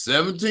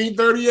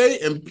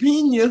 1738 and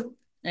Pina.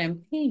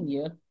 And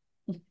Pina.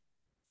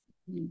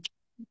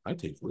 I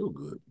taste real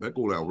good. That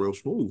go down real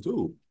smooth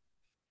too.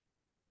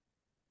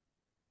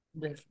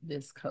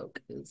 This Coke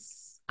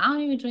is. I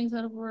don't even drink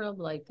that for real,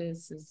 but like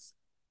this is.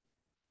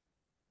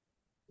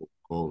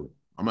 Oh,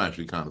 I'm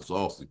actually kind of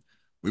saucy.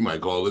 We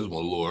might call this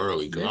one a little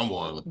early because I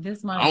want to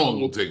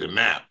go take a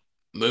nap.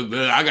 I'm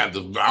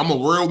a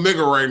real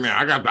nigga right now.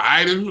 I got the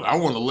itis. I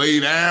want to lay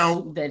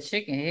down. That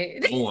chicken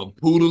head. I want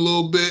to poot a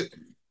little bit.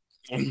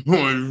 I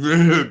want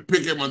to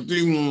pick at my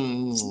teeth.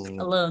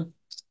 A little.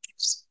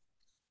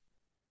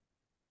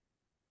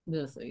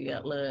 This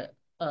yeah,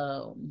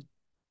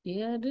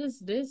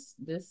 this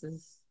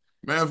is.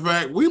 Matter of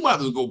fact, we about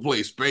to go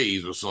play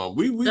spades or something.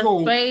 We the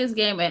go spades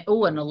game and a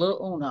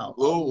little Uno.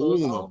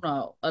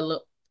 Uno. A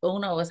little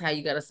Uno is how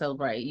you gotta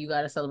celebrate. You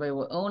gotta celebrate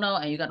with Uno,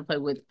 and you gotta play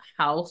with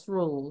house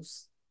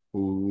rules.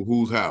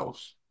 Whose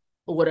house?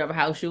 Whatever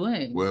house you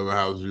in. Whatever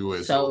house you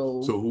in.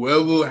 So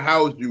whoever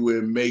house you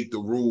in make the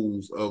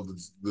rules of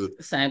the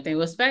same thing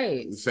with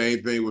spades.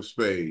 Same thing with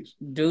spades.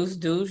 Deuce,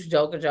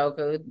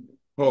 joker.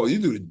 Oh, you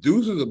do the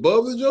deuces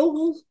above the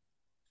jokers?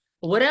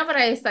 Whatever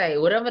they say,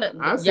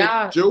 I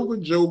said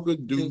joker,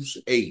 deuce,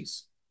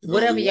 ace.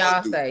 Whatever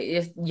y'all say,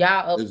 it's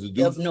y'all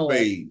up north.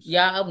 Spades.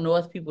 Y'all up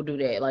north, people do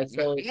that. Like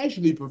so, I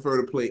actually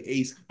prefer to play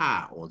ace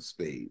high on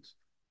spades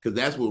because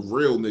that's what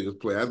real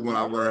niggas play. That's when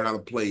I learned how to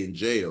play in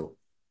jail.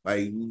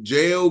 Like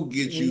jail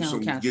get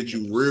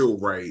you real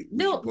right.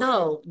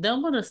 No,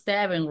 them were the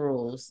stabbing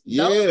rules.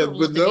 Yeah,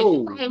 but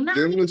no, them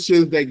the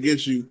shit that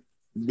get you.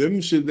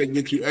 Them shit that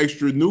get you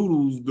extra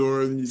noodles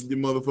during the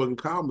motherfucking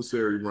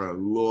commissary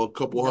round. A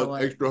couple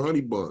extra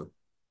honey buns.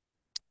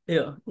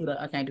 Yeah,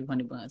 I can't do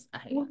honey buns. I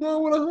hate What's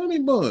wrong with a honey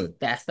bun?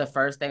 That's the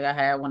first thing I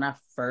had when I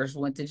first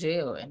went to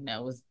jail, and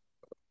that was.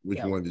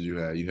 Which one did you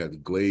have? You had the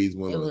glazed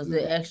one. It was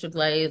the extra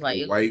glaze,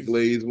 like white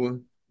glazed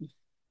one.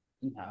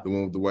 No, the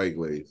one with the white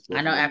glaze.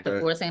 I know. After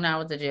 14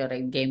 hours of jail,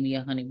 they gave me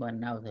a honey bun,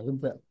 and I was like,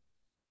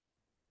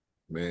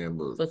 "Man,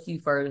 look, fuck you,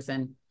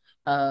 Ferguson."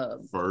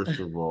 First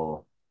of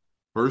all.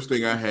 First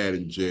thing I had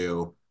in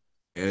jail,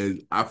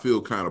 and I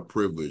feel kind of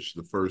privileged.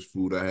 The first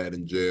food I had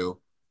in jail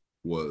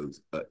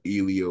was a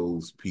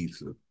Elio's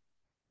pizza.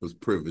 was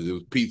privileged. It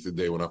was pizza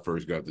day when I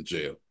first got to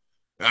jail.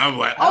 And I'm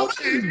like, oh,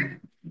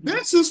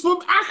 this is for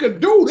I could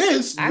do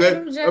this.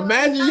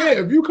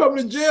 Imagine, if you come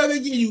to jail, they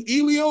give you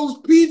Elio's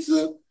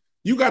pizza.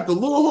 You got the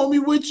little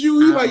homie with you.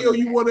 He like, yo,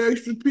 you want an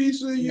extra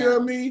pizza? You know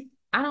what I mean?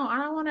 I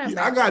don't want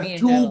to. I got 2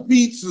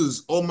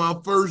 pizzas on my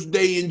first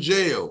day in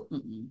jail.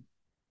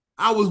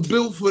 I was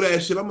built for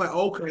that shit. I'm like,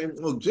 okay,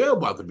 look, jail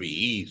about to be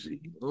easy.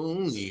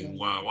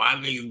 Why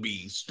niggas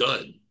be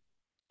stunned?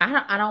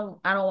 I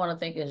don't want to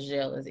think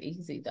jail is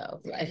easy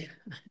though. Like,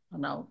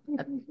 no,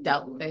 I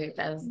don't think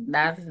that's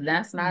not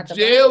the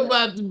jail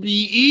about to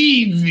be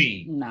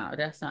easy. No,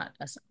 that's not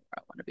where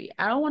I want to be.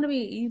 I don't want to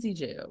be in easy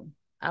jail.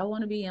 I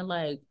want to be in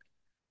like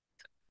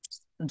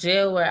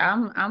jail where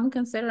I'm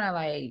considering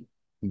like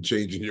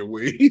changing your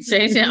ways.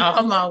 Changing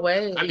all my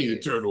ways. I need to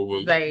turn over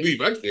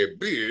leave. I can't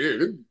be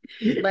here.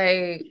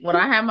 Like when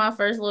I had my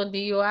first little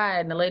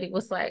DUI and the lady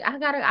was like, I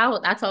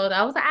told her,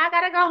 I was like, I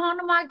gotta go home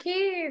to my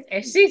kids.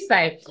 And she's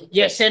like,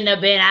 you shouldn't have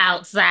been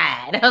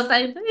outside. I was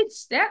like,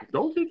 bitch,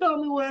 don't you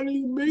tell me where I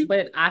need to be.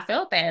 But I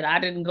felt that I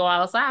didn't go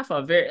outside for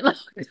a very long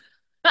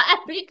time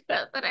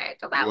because of that.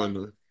 Because I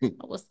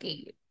was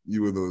scared.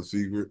 You were the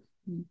secret?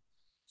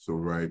 So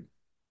right.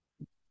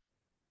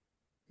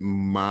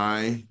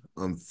 My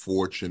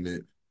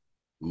unfortunate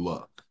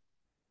luck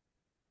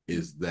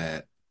is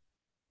that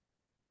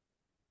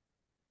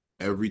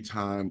every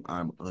time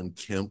I'm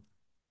unkempt,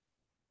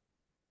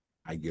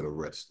 I get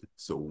arrested.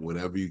 So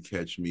whenever you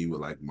catch me with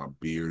like my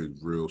beard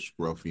is real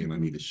scruffy and I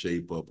need a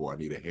shape up or I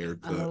need a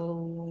haircut,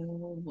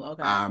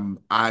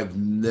 I've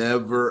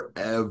never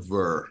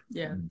ever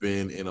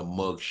been in a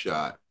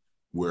mugshot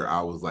where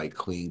I was like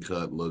clean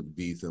cut, look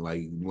decent.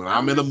 Like when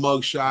I'm in a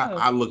mugshot,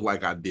 I look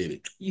like I did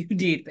it. You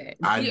did that.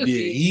 I did.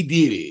 He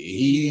did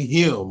it.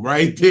 Him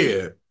right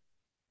there.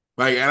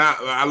 Like, and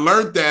I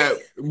learned that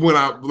when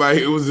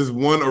it was this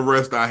one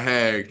arrest I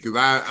had because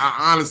I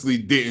honestly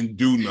didn't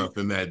do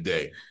nothing that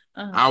day.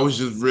 I was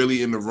just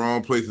really in the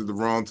wrong place at the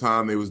wrong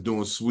time. They was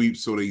doing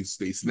sweeps, so they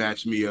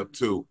snatched me up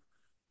too.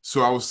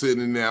 So I was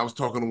sitting in there. I was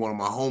talking to one of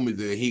my homies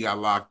and he got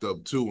locked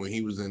up too, and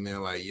he was in there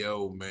like,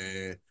 "Yo,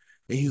 man."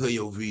 And he's like,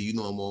 yo, V, you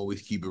know I'm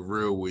always keep it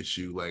real with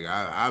you. Like,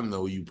 I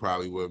know you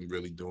probably wasn't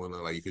really doing it,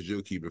 like, because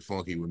you'll keep it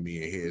funky with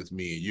me, and here's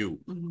me and you.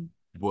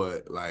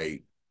 But,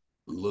 like,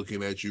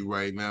 looking at you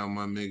right now,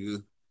 my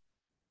nigga,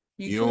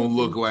 you don't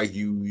look like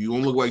you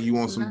don't look like you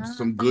want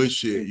some good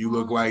shit. You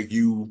look like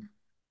you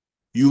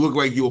look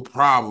like you're a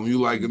problem. You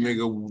like a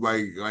nigga,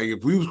 like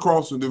if we was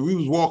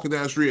walking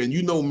down the street, and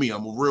you know me,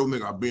 I'm a real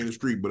nigga, I'll be in the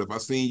street, but if I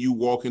seen you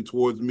walking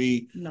towards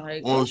me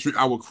on the street,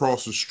 I would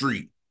cross the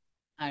street.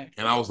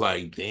 And I was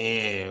like,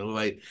 damn,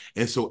 like,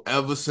 and so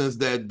ever since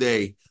that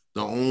day,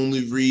 the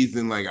only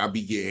reason like I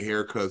be getting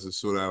haircuts is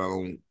so that I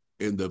don't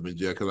end up in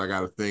jail. Because I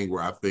got a thing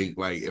where I think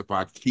like if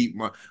I keep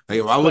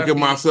if I look at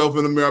myself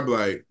in the mirror, I'll be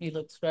like, you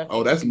look scruffy.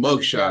 Oh, that's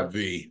mugshot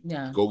V.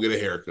 Yeah. Go get a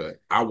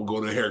haircut. I will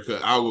go to a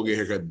haircut. I'll go get a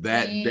haircut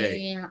that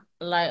day.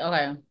 Like,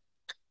 okay.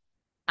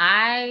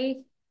 I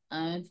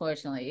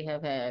unfortunately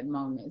have had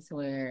moments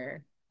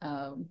where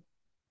my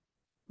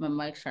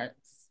mugshots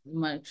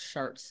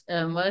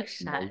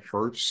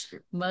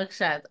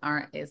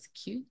aren't as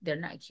cute. They're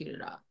not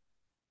cute at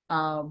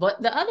all.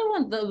 But the other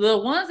one, the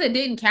ones that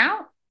didn't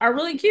count are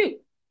really cute.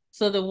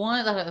 So the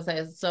one, like I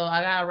said, so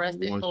I got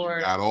arrested for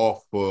got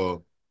off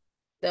for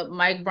the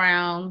Mike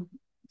Brown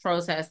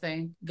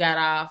protesting, got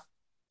off,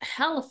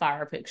 hella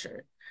fire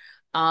picture.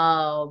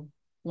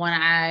 When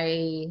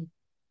I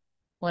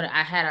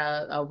had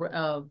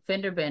a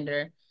fender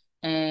bender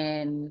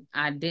and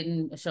I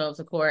didn't show up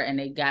to court and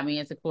they got me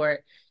into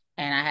court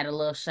and I had a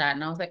little shot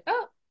and I was like,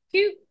 oh,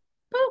 cute,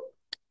 boop.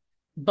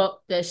 But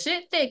the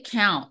shit that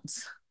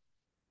counts,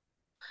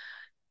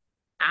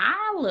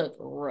 I look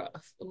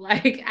rough.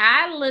 Like,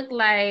 I look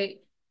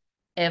like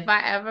if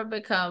I ever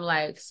become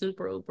like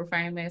super uber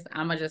famous,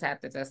 I'm gonna just have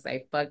to just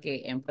say fuck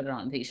it and put it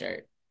on a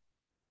t-shirt.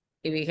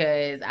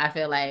 Because I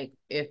feel like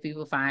if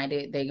people find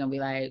it, they're gonna be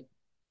like,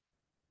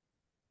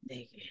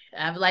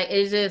 I'm like,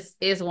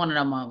 it's one of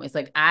the moments.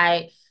 Like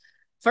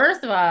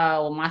first of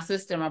all, when my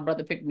sister and my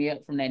brother picked me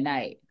up from that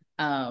night,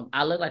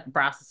 I looked like a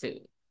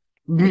prostitute.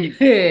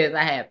 Because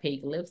I had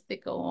pink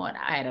lipstick on,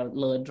 I had a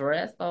little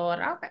dress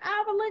on. I was like,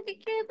 I'm looking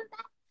cute.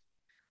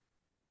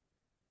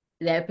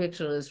 That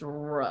picture is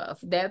rough.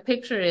 That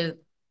picture is,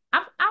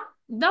 I'm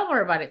don't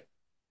worry about it.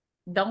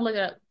 Don't look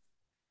it up.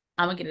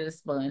 I'm gonna get it a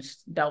sponge.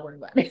 Don't worry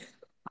about it.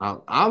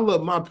 I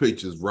love my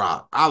pictures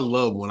rock. I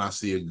love when I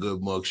see a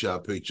good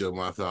mugshot picture of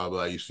my thought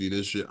like, you see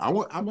this shit.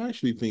 I'm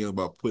actually thinking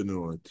about putting it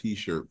on a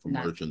t-shirt for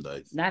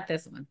merchandise. Not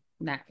this one.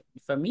 Not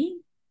for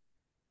me.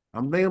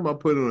 I'm thinking about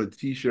putting it on a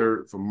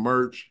t-shirt for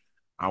merch.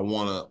 I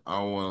wanna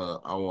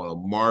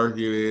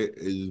market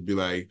it and just be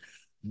like,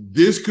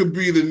 this could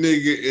be the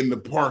nigga in the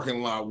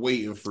parking lot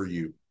waiting for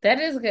you. That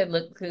is a good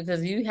look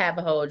because you have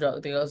a whole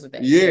joke that goes with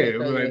that. Yeah,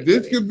 like,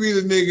 this could be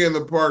the nigga in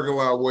the parking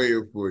lot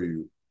waiting for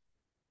you.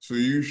 So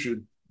you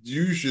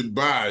should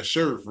buy a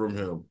shirt from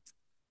him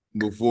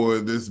before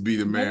this be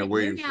the man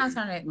waiting for you. Maybe I'll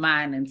turn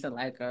mine into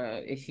like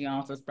if you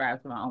don't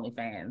subscribe to my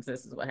OnlyFans,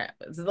 this is what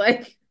happens.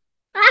 Like,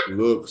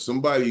 Look,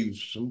 somebody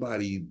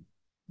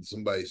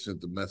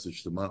sent a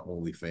message to my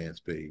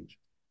OnlyFans page,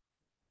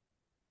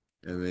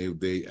 and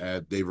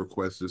they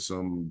requested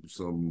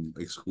some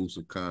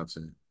exclusive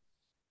content.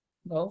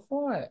 Go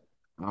for it.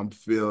 I'm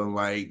feeling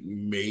like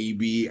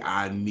maybe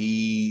I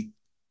need.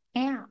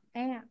 Yeah.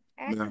 Now,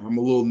 I'm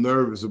a little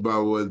nervous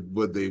about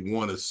what they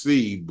want to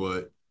see,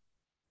 but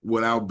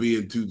without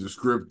being too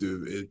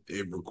descriptive,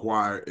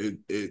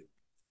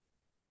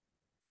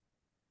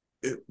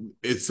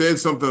 it said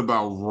something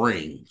about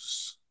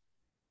rings.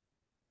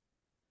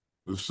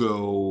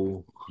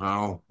 So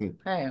how?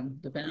 Hey,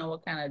 depending on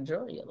what kind of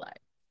jewelry you like.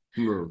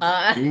 Look.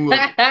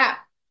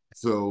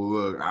 So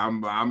look,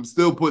 I'm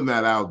still putting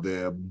that out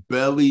there.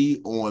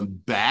 Belly on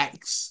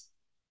backs,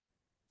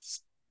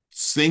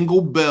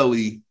 single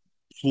belly,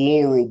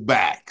 plural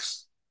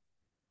backs.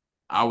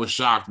 I was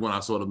shocked when I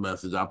saw the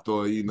message. I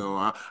thought,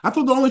 I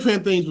thought the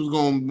OnlyFans things was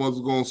going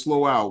to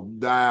slow out,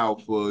 die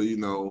out for,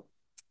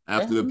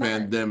 after the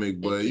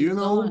pandemic. But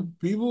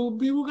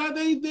people got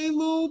they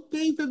little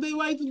things that they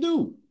like to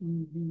do.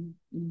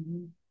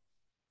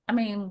 I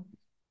mean,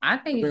 I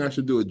think I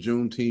should do a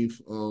Juneteenth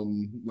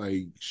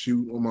like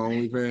shoot on my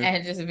OnlyFans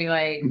and just be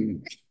like,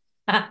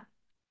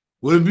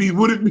 would it be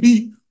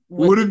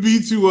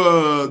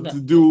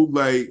to do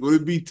like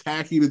would it be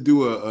tacky to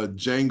do a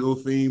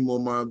Django theme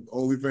on my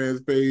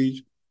OnlyFans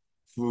page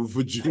for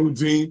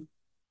Juneteenth?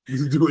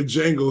 To do a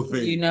Django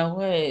thing. You know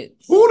what?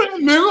 Who that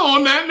nigga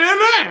on that?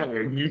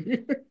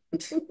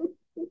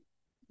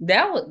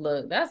 That would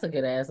look, that's a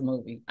good ass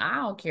movie. I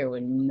don't care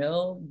what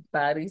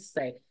nobody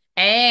say.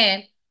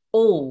 And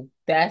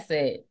that's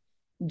it.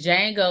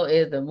 Django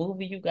is the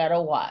movie you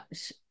gotta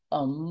watch.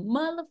 A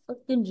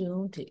motherfucking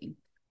Juneteenth.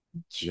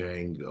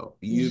 Django.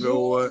 You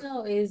know what?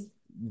 Django is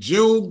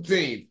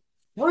Juneteenth.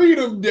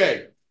 Freedom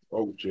Day.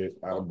 Oh shit.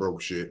 I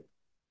broke shit.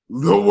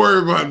 Don't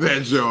worry about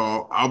that,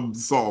 y'all. I'm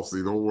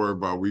saucy. Don't worry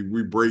about it.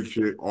 We break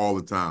shit all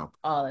the time.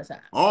 All the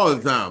time. All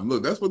the time.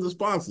 Look, that's what the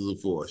sponsors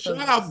are for. Shout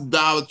out to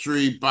Dollar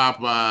Tree,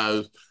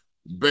 Popeyes,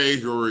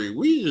 Bakery.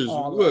 We just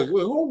look,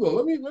 hold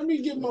on. Let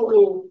me get my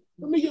little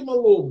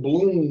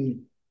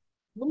Bloom.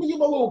 Let me get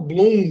my little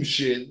Bloom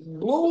shit.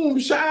 Bloom,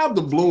 shout out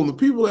to Bloom. The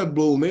people at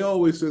Bloom, they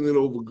always send it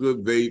over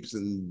good vapes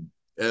and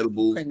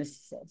edibles.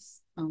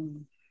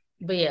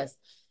 But yes,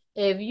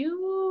 if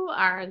you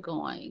are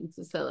going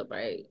to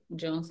celebrate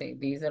Juneteenth,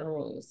 these are the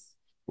rules.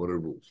 What are the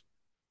rules?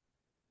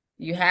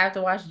 You have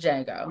to watch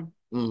Django.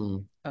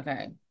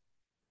 Okay.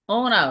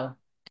 Uno,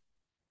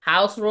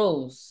 house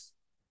rules.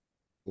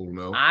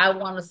 Uno. I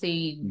want to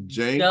see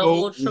Django,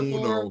 double,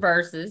 triple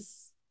reverses.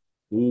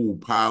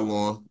 Pile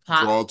on.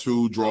 Draw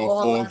 2,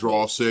 draw 4,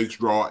 draw 6,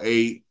 draw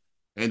 8.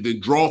 And the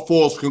draw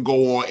 4s can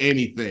go on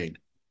anything.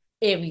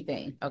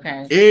 Everything.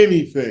 Okay.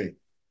 Anything.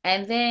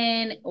 And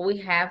then we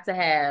have to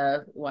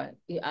have what?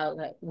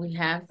 We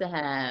have to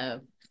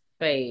have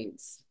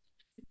spades.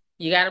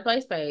 You got to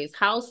play spades.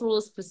 House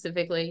rules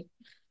specifically.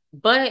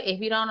 But if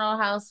you don't know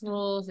house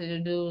rules, you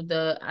do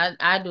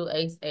I do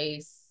ace,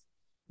 ace,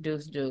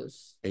 deuce,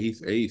 deuce.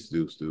 Ace, ace,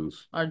 deuce,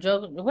 deuce. Or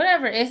joke,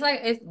 whatever. It's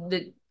like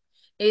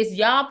it's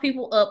y'all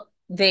people up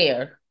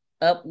there,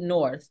 up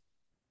north.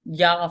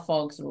 Y'all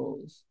folks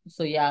rules.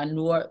 So y'all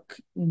Newark,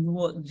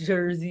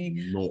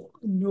 Jersey,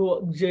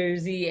 Newark,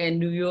 Jersey, and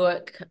New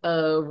York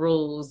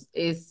rules.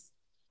 It's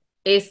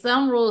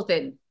some rules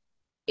that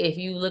if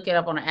you look it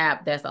up on an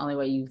app, that's the only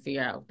way you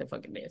figure out what the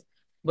fuck it is.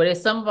 But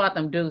it's something about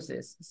them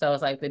deuces. So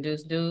it's like the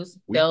deuce.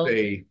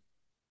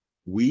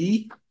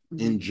 We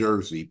in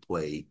Jersey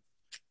play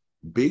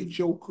big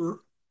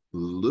joker,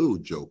 little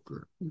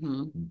joker,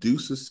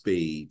 deuce of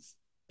spades,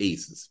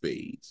 ace of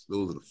spades.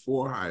 Those are the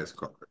 4 highest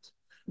cards.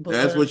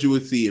 That's what you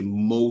would see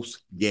in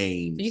most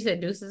games. You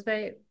said deuce of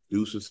spades?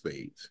 Deuce of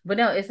spades. But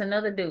no, it's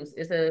another deuce.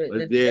 It's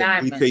the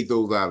diamond. We take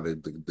those out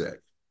of the deck.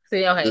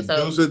 See, okay, the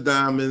deuce of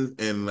diamonds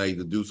and like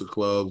the deuce of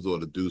clubs or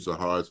the deuce of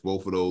hearts,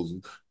 both of those.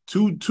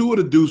 Two of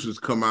the deuces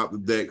come out the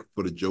deck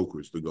for the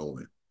jokers to go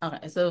in.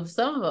 Okay, so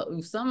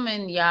some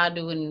in y'all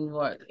do in New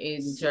York,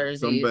 in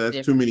Jersey.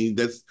 That's too many.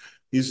 That's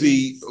you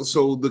see.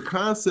 So the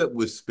concept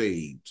with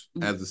spades,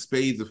 as a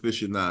spades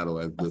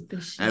aficionado,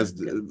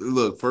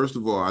 look. First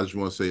of all, I just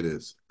want to say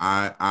this.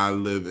 I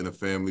live in a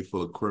family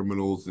full of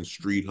criminals and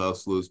street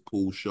hustlers,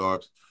 pool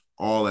sharks,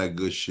 all that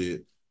good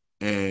shit,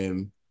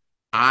 and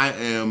I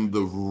am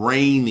the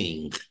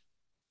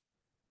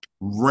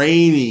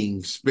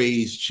reigning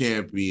spades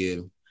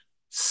champion.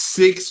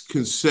 6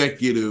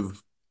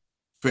 consecutive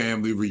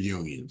family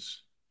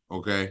reunions.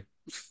 Okay.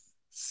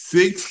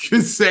 6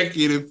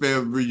 consecutive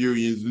family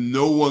reunions.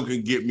 No one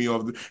can get me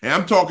off. And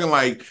I'm talking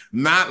like,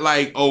 not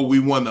like, oh, we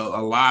won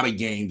a lot of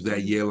games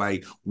that year.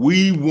 Like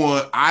we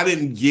won. I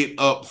didn't get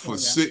up for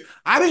 6.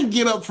 I didn't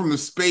get up from the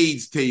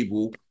spades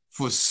table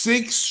for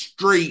 6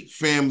 straight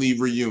family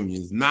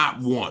reunions. Not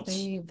once.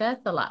 See,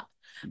 that's a lot.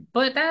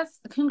 But that's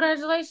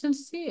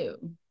congratulations to you.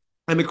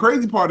 And the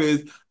crazy part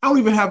is, I don't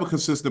even have a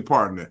consistent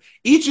partner.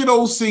 Each of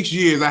those 6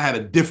 years, I had a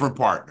different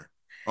partner.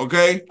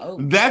 Okay?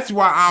 That's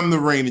why I'm the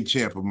reigning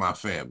champ of my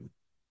family.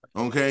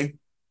 Okay?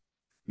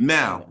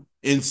 Now,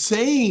 in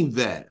saying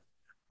that,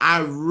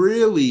 I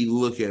really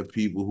look at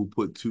people who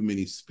put too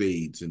many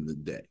spades in the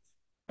deck.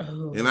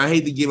 Oh. And I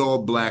hate to get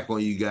all black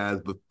on you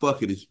guys, but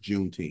fuck it, it's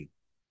Juneteenth.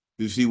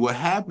 You see, what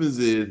happens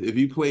is if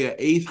you play an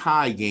ace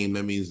high game,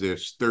 that means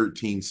there's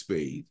 13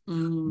 spades.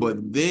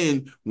 But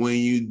then when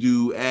you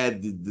do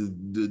add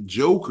the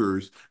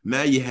jokers,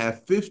 now you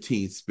have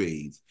 15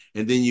 spades.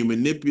 And then you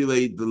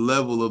manipulate the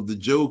level of the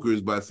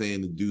jokers by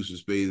saying the deuce of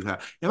spades is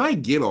high. And I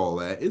get all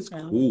that. It's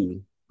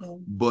cool.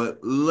 But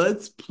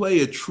let's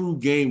play a true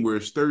game where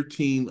it's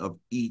 13 of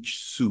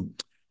each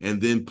suit and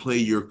then play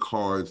your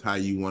cards how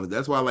you want it.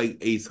 That's why I like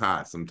ace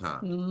high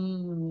sometimes.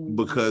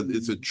 Because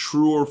it's a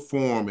truer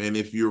form. And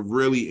if you're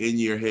really in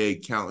your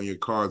head counting your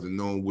cards and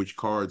knowing which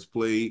cards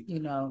played,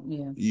 you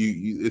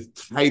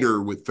it's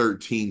tighter with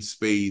 13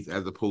 spades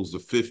as opposed to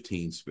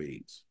 15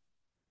 spades.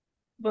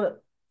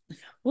 But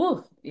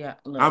yeah.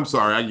 Look. I'm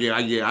sorry. I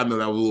know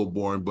that was a little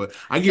boring, but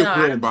I get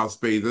credit about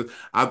spades.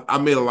 I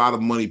made a lot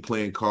of money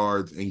playing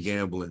cards and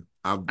gambling.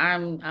 I've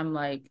been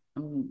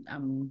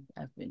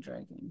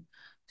drinking.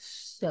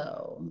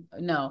 So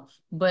no,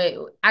 but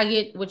I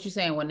get what you're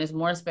saying. When there's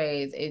more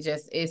spades,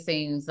 it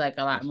seems like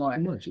a lot more.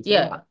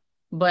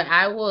 But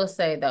I will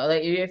say though,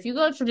 like if you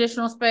go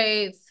traditional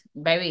spades,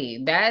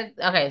 baby,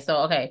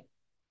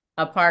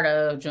 a part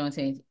of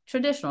Juneteenth,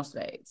 traditional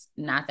spades,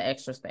 not the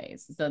extra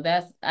spades. So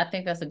I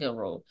think that's a good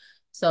rule.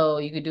 So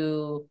you could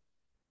do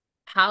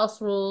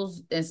house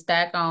rules and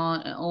stack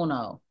on and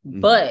Uno.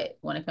 But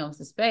when it comes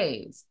to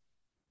spades,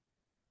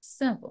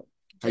 simple.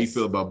 How you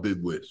feel about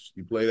bid whist?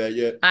 You play that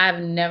yet?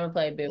 I've never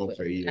played bid whist.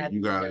 Okay, yeah, you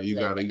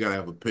gotta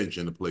have a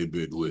pension to play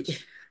bid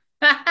whist.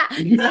 Like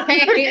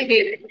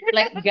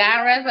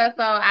God rest her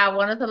soul, I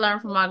wanted to learn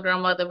from my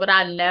grandmother, but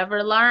I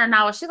never learned.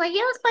 She's like,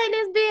 "You play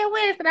this bid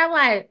whist," and I'm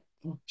like,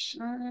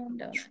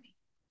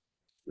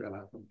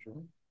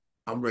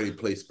 I'm ready to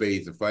play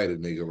spades and fight a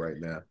nigga right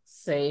now.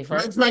 Say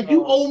first, like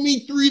you owe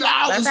me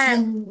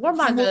 $3. Where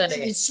my good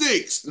at?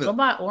 Six.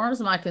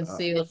 Where's my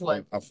concealed?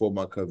 I fought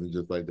my cousin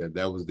just like that.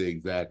 That was the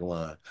exact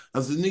line.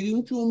 I said, "Nigga,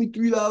 don't you owe me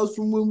 $3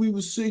 from when we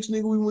were 6?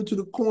 Nigga, we went to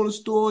the corner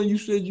store and you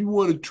said you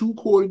wanted 2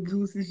 quarter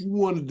juices, you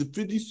wanted the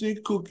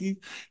 50-cent cookies,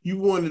 you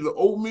wanted the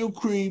oatmeal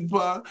cream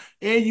pie,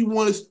 and you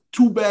wanted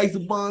 2 bags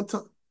of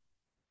Bon-Ton."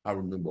 I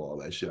remember all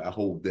that shit. I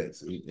hold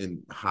debts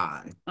in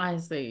high. I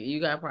see. You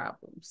got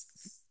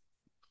problems.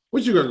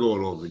 What you got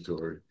going on,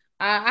 Victoria?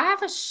 I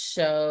have a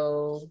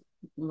show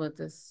with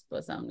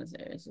something to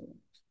say.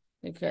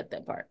 You cut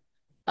that part.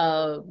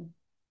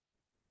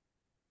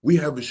 We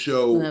have a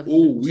show.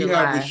 We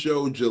have a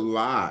show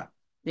July.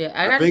 Yeah,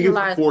 I think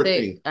July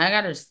 14th. I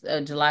got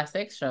a July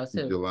 6th show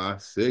too. July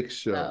 6th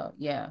show.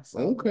 So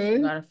okay.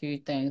 We got a few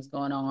things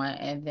going on,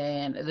 and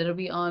then it'll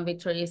be on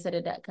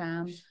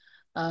VictoriaSaidItSTL,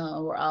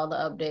 where all the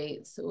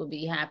updates will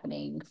be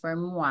happening for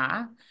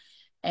moi.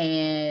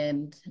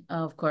 And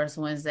of course,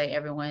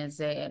 every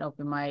Wednesday at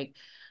open mic.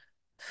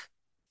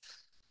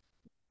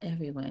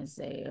 Every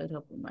Wednesday at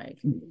open mic.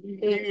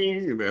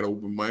 That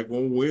open mic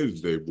on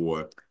Wednesday,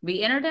 boy.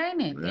 Be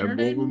entertaining. That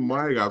open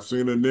mic, I've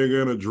seen a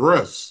nigga in a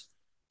dress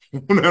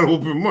on that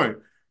open mic.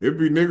 It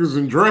be niggas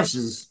in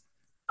dresses.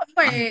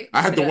 I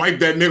had to wipe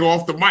that nigga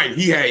off the mic.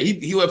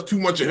 He left too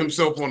much of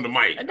himself on the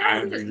mic.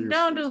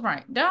 Don't do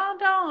Frank. Don't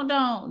do.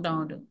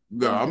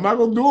 No, I'm not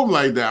gonna do him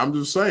like that. I'm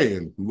just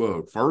saying.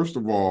 Look, first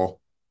of all,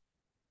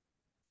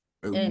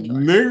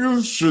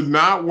 niggas should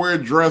not wear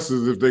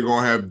dresses if they're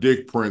gonna have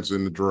dick prints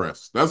in the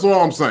dress. That's all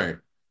I'm saying.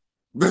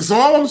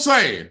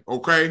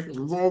 Okay,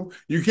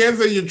 you can't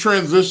say you're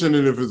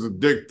transitioning if it's a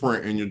dick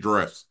print in your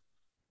dress.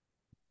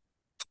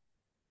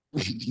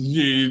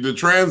 The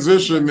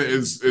transition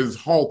is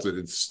halted.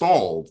 It's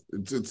stalled.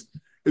 It's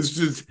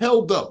just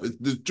held up.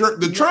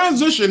 The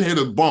transition hit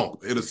a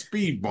bump, hit a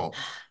speed bump.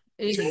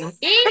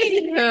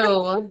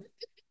 Anywho,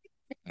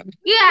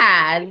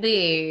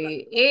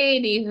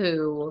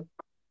 anywho.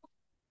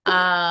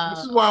 This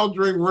is why I'll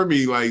drink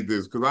Remy like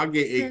this, because I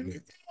get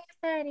ignorant.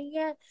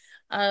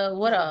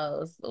 What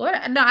else?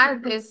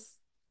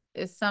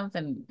 It's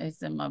something.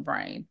 It's in my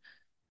brain.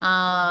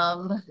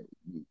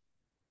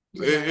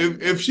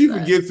 If she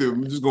forgets it,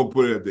 we're just gonna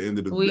put it at the end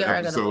of the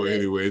episode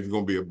anyway. It's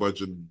gonna be a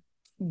bunch of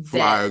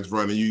flyers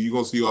running. You're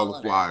gonna see all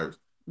the flyers.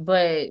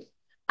 But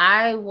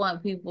I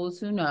want people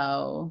to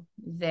know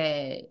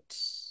that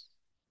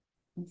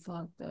I'm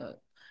fucked up.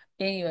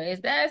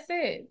 Anyways, that's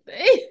it.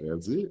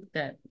 That's it.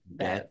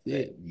 That's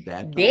it.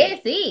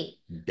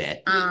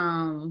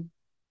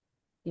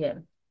 Yeah.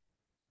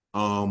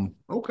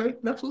 Okay,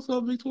 that's what's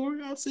up,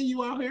 Victoria. I see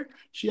you out here.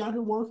 She out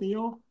here working,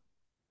 y'all.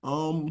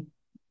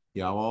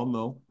 Y'all all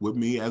know, with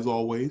me as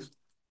always,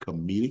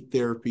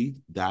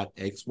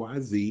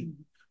 ComedicTherapy.xyz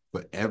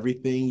for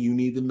everything you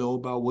need to know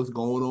about what's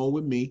going on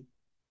with me.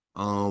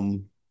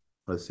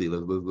 Let's see,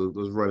 let's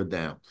run it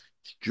down.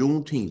 It's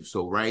Juneteenth,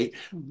 so right,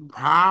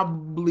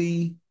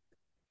 probably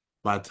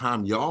by the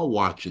time y'all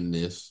watching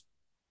this,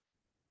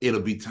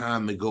 it'll be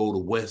time to go to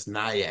West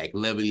Nyack,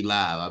 Levity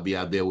Live. I'll be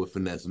out there with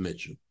Finesse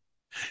Mitchell.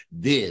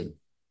 Then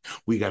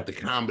we got the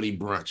comedy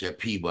brunch at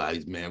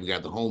Peabody's, man. We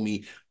got the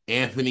homie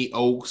Anthony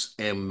Oakes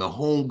and the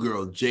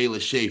homegirl Jayla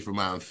Shea from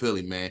out in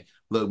Philly, man.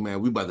 Look,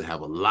 man, we about to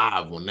have a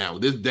live one now.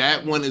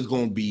 That one is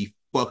gonna be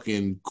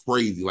fucking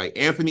crazy. Like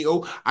Anthony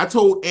Oaks, I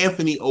told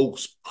Anthony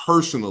Oaks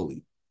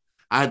personally,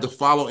 I had to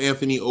follow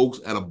Anthony Oaks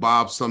at a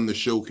Bob Sumner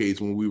showcase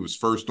when we was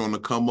first on the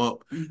come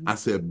up. I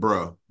said,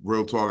 bruh,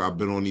 real talk, I've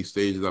been on these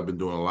stages. I've been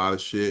doing a lot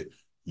of shit.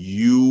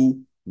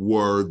 You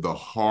were the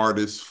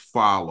hardest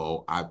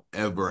follow I've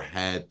ever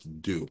had to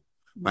do.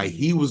 Like,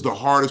 he was the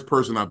hardest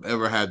person I've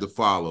ever had to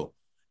follow.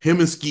 Him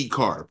and Skeet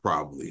Carter,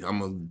 probably. I'm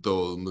going to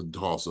throw them the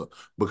toss up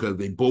because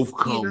they both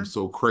come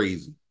so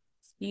crazy.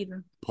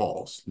 Skeeter.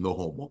 Pause. No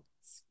homo.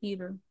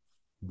 Skeeter.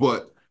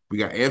 But we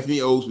got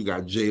Anthony Oaks, we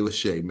got Jay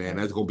Lachey, man.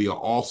 That's gonna be an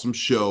awesome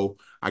show.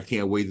 I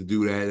can't wait to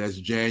do that. That's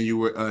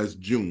January. It's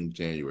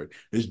January.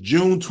 It's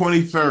June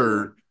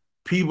 23rd.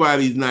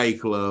 Peabody's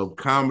Nightclub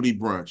Comedy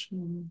Brunch.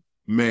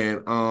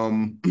 Man.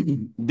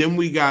 Then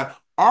we got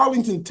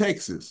Arlington,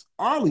 Texas.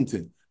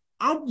 Arlington.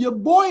 Your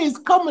boy is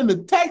coming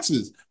to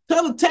Texas.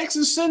 Tell the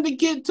Texas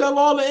Syndicate. Tell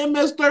all the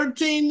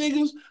MS-13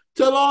 niggas.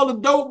 Tell all the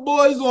dope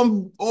boys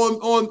on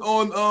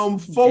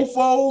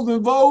Fofos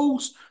and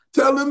Vogues.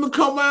 Tell them to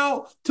come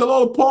out. Tell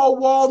all the Paul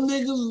Wall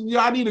niggas,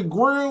 y'all need a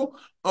grill.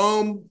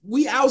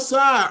 We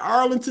outside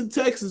Arlington,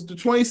 Texas, the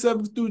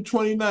 27th through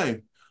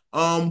 29th.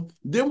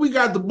 Then we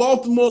got the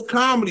Baltimore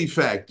Comedy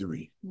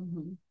Factory.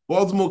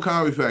 Baltimore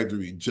Comedy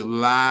Factory,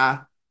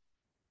 July,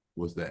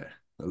 what's that?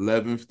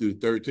 11th through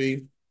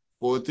 13th,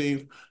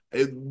 14th.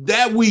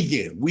 That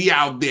weekend, we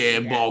out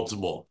there in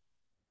Baltimore.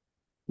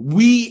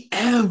 We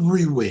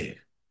everywhere.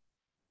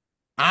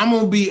 I'm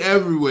gonna be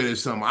everywhere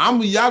this summer.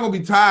 Y'all gonna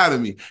be tired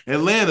of me.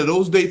 Atlanta,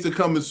 those dates are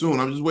coming soon.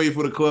 I'm just waiting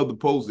for the club to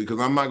post it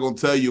because I'm not gonna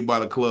tell you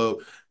about a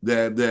club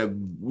that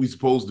we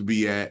supposed to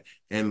be at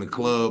and the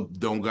club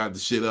don't got the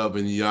shit up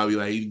and y'all be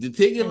like, the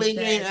ticket link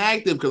ain't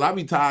active because I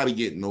be tired of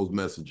getting those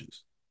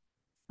messages.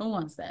 Who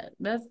wants that?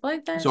 That's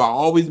like that. So I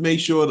always make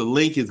sure the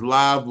link is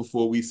live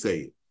before we say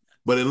it.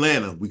 But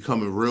Atlanta, we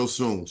coming real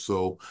soon.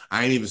 So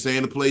I ain't even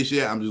saying the place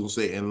yet. I'm just gonna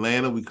say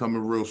Atlanta, we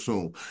coming real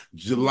soon.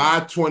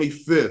 July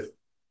 25th.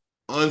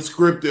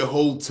 Unscripted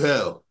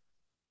Hotel.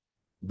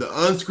 The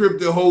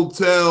Unscripted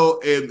Hotel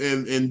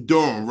in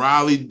Durham,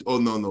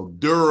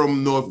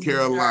 Durham, North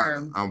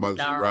Carolina. I'm about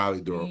to say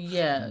Raleigh, Durham.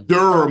 Yeah.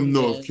 Durham,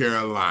 North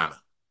Carolina.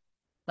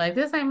 Like,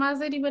 this ain't my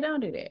city, but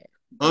don't do that.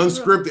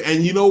 Unscripted.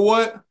 And you know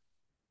what?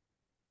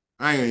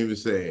 I ain't even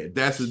say it.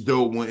 That's a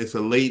dope one. It's a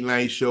late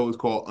night show. It's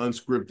called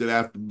Unscripted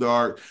After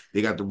Dark.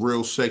 They got the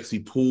real sexy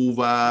pool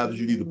vibes.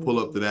 You need to pull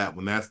up to that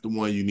one. That's the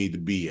one you need to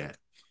be at.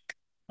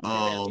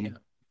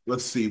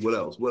 Let's see what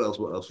else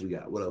we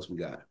got.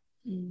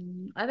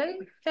 I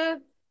think that,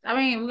 I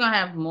mean, we're gonna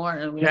have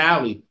more.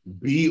 Cali,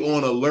 be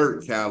on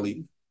alert,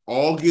 Cali.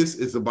 August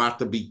is about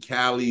to be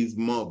Cali's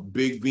month.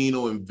 Big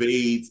Vino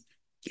invades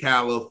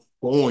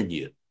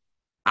California.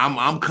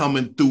 I'm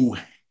coming through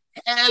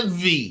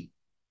heavy.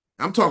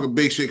 I'm talking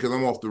big shit because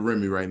I'm off the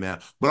Remy right now,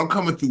 but I'm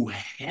coming through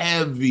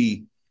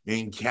heavy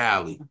in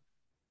Cali.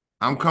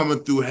 I'm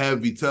coming through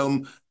heavy.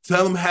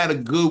 Tell them had a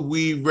good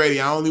weed ready.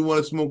 I only want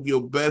to smoke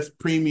your best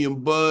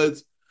premium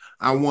buds.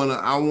 I wanna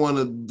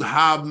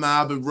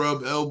hobnob and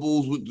rub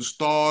elbows with the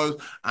stars.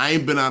 I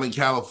ain't been out in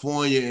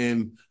California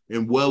in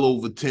well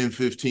over 10,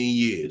 15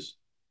 years.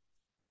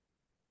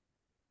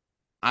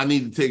 I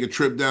need to take a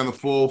trip down to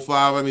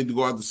 405. I need to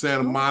go out to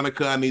Santa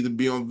Monica. I need to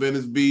be on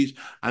Venice Beach.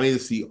 I need to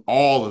see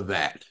all of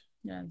that.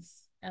 Yes.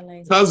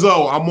 LA.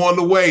 Cuzzo, I'm on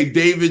the way.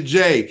 David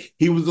J.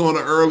 He was on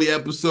an early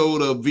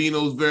episode of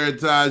Vino's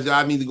Veritas.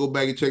 Y'all need to go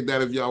back and check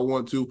that if y'all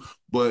want to.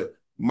 But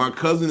my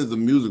cousin is a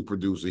music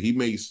producer.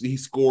 He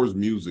scores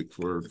music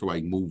for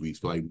like movies,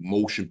 for like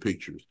motion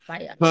pictures.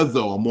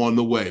 Cuzzo, I'm on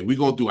the way. We're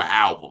gonna do an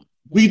album.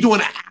 We doing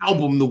an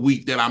album the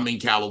week that I'm in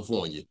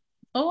California.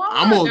 Oh,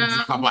 I'm gonna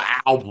drop an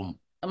album.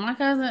 My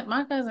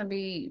cousin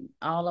be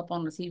all up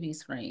on the TV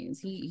screens.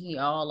 He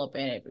all up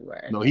and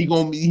everywhere. No,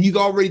 he's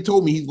already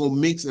told me he's gonna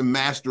mix and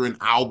master an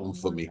album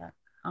for me.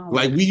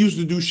 Like, we used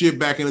to do shit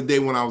back in the day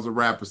when I was a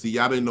rapper. See,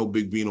 y'all didn't know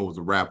Big Vino was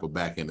a rapper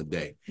back in the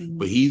day.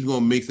 But he's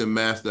gonna mix and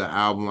master an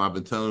album. I've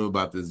been telling him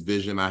about this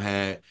vision I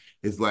had.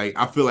 It's like,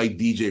 I feel like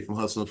DJ from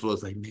Hustle and Flow.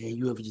 It's like, man,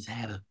 you ever just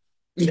had a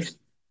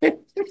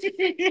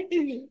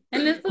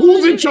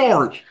who's in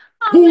charge?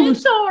 Who's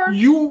in charge?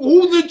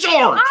 Who's in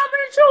charge? I'm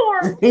in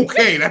charge.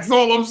 Okay, that's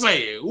all I'm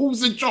saying.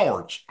 Who's in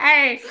charge?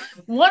 Hey,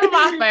 one of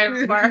my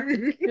favorite parts. I'm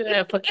in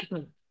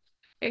charge.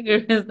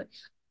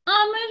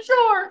 I'm in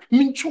charge. I'm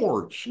in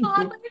charge.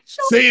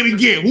 Say it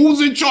again. Who's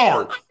in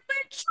charge? I'm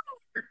in charge.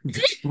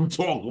 What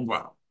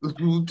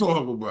we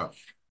talking about?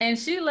 And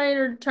she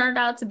later turned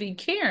out to be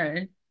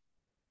Karen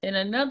in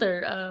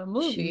another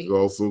movie. She's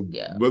also,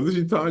 wasn't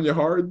she Tanya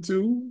Hardin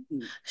too?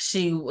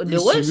 She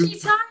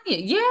Tanya?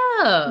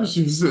 Yeah.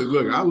 She said,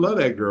 look, I love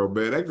that girl,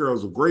 man. That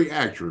girl's a great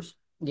actress.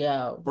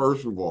 Yeah.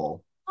 First of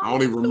all, I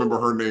don't even remember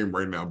her name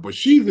right now, but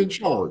she's in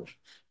charge.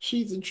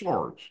 She's in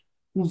charge.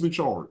 Who's in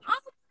charge? I'm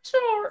in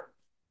charge.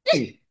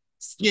 Hey,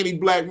 skinny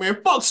black man.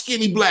 Fuck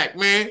skinny black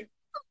man.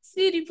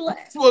 Skinny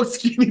black. Fuck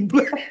skinny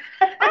black.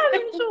 I'm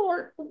in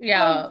charge.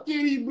 Yeah. Fuck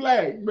skinny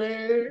black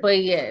man.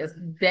 But yes,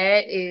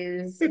 that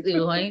is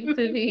going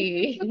to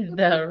be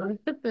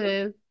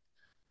the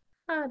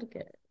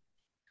podcast.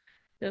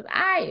 Because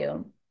I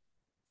am.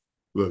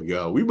 Look,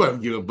 y'all, we about to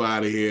get up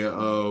out of here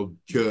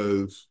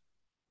because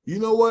you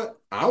know what?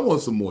 I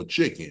want some more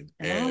chicken.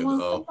 And I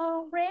want some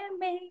more red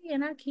meat,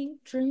 and I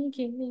keep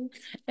drinking.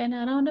 And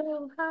I don't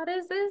know how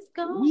this is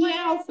going. We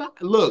outside.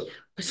 Look,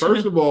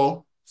 first of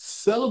all,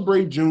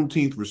 celebrate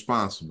Juneteenth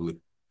responsibly.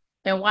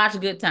 And watch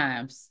Good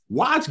Times.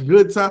 Watch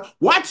Good Times.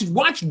 Watch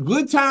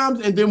Good Times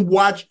and then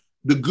watch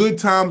the Good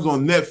Times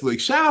on Netflix.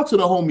 Shout out to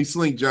the homie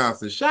Slink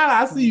Johnson. Shout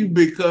out. I see you,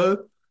 big cuz.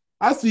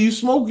 I see you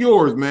smoke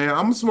yours, man.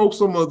 I'm gonna smoke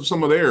some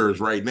of theirs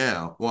right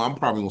now. Well, I'm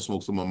probably gonna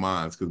smoke some of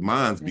mine's because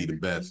mine's be the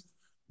best.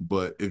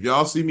 But if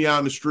y'all see me out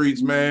in the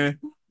streets, man,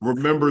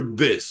 remember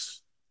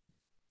this.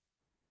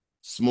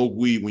 Smoke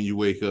weed when you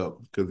wake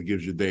up because it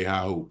gives your day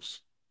high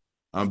hopes.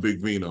 I'm Big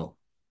Vino.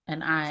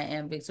 And I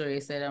am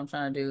Victoria Said. I'm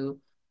trying to do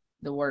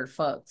the word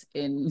fucked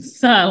in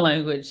sign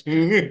language.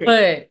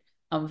 But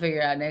I'm gonna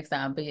figure it out next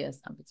time. But yes,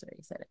 I'm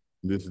Victoria Said it.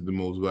 This is the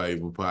Most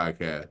Valuable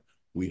Podcast.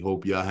 We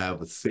hope y'all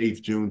have a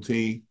safe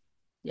Juneteenth.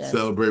 Yes.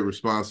 Celebrate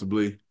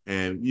responsibly.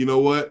 And you know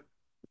what?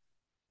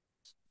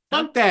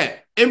 Fuck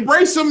that.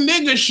 Embrace some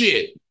nigga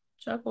shit.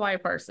 Chuck a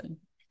white person.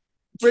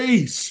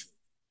 Peace.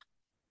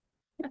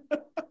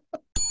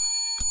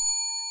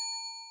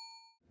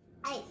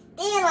 I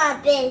stand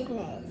on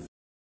business.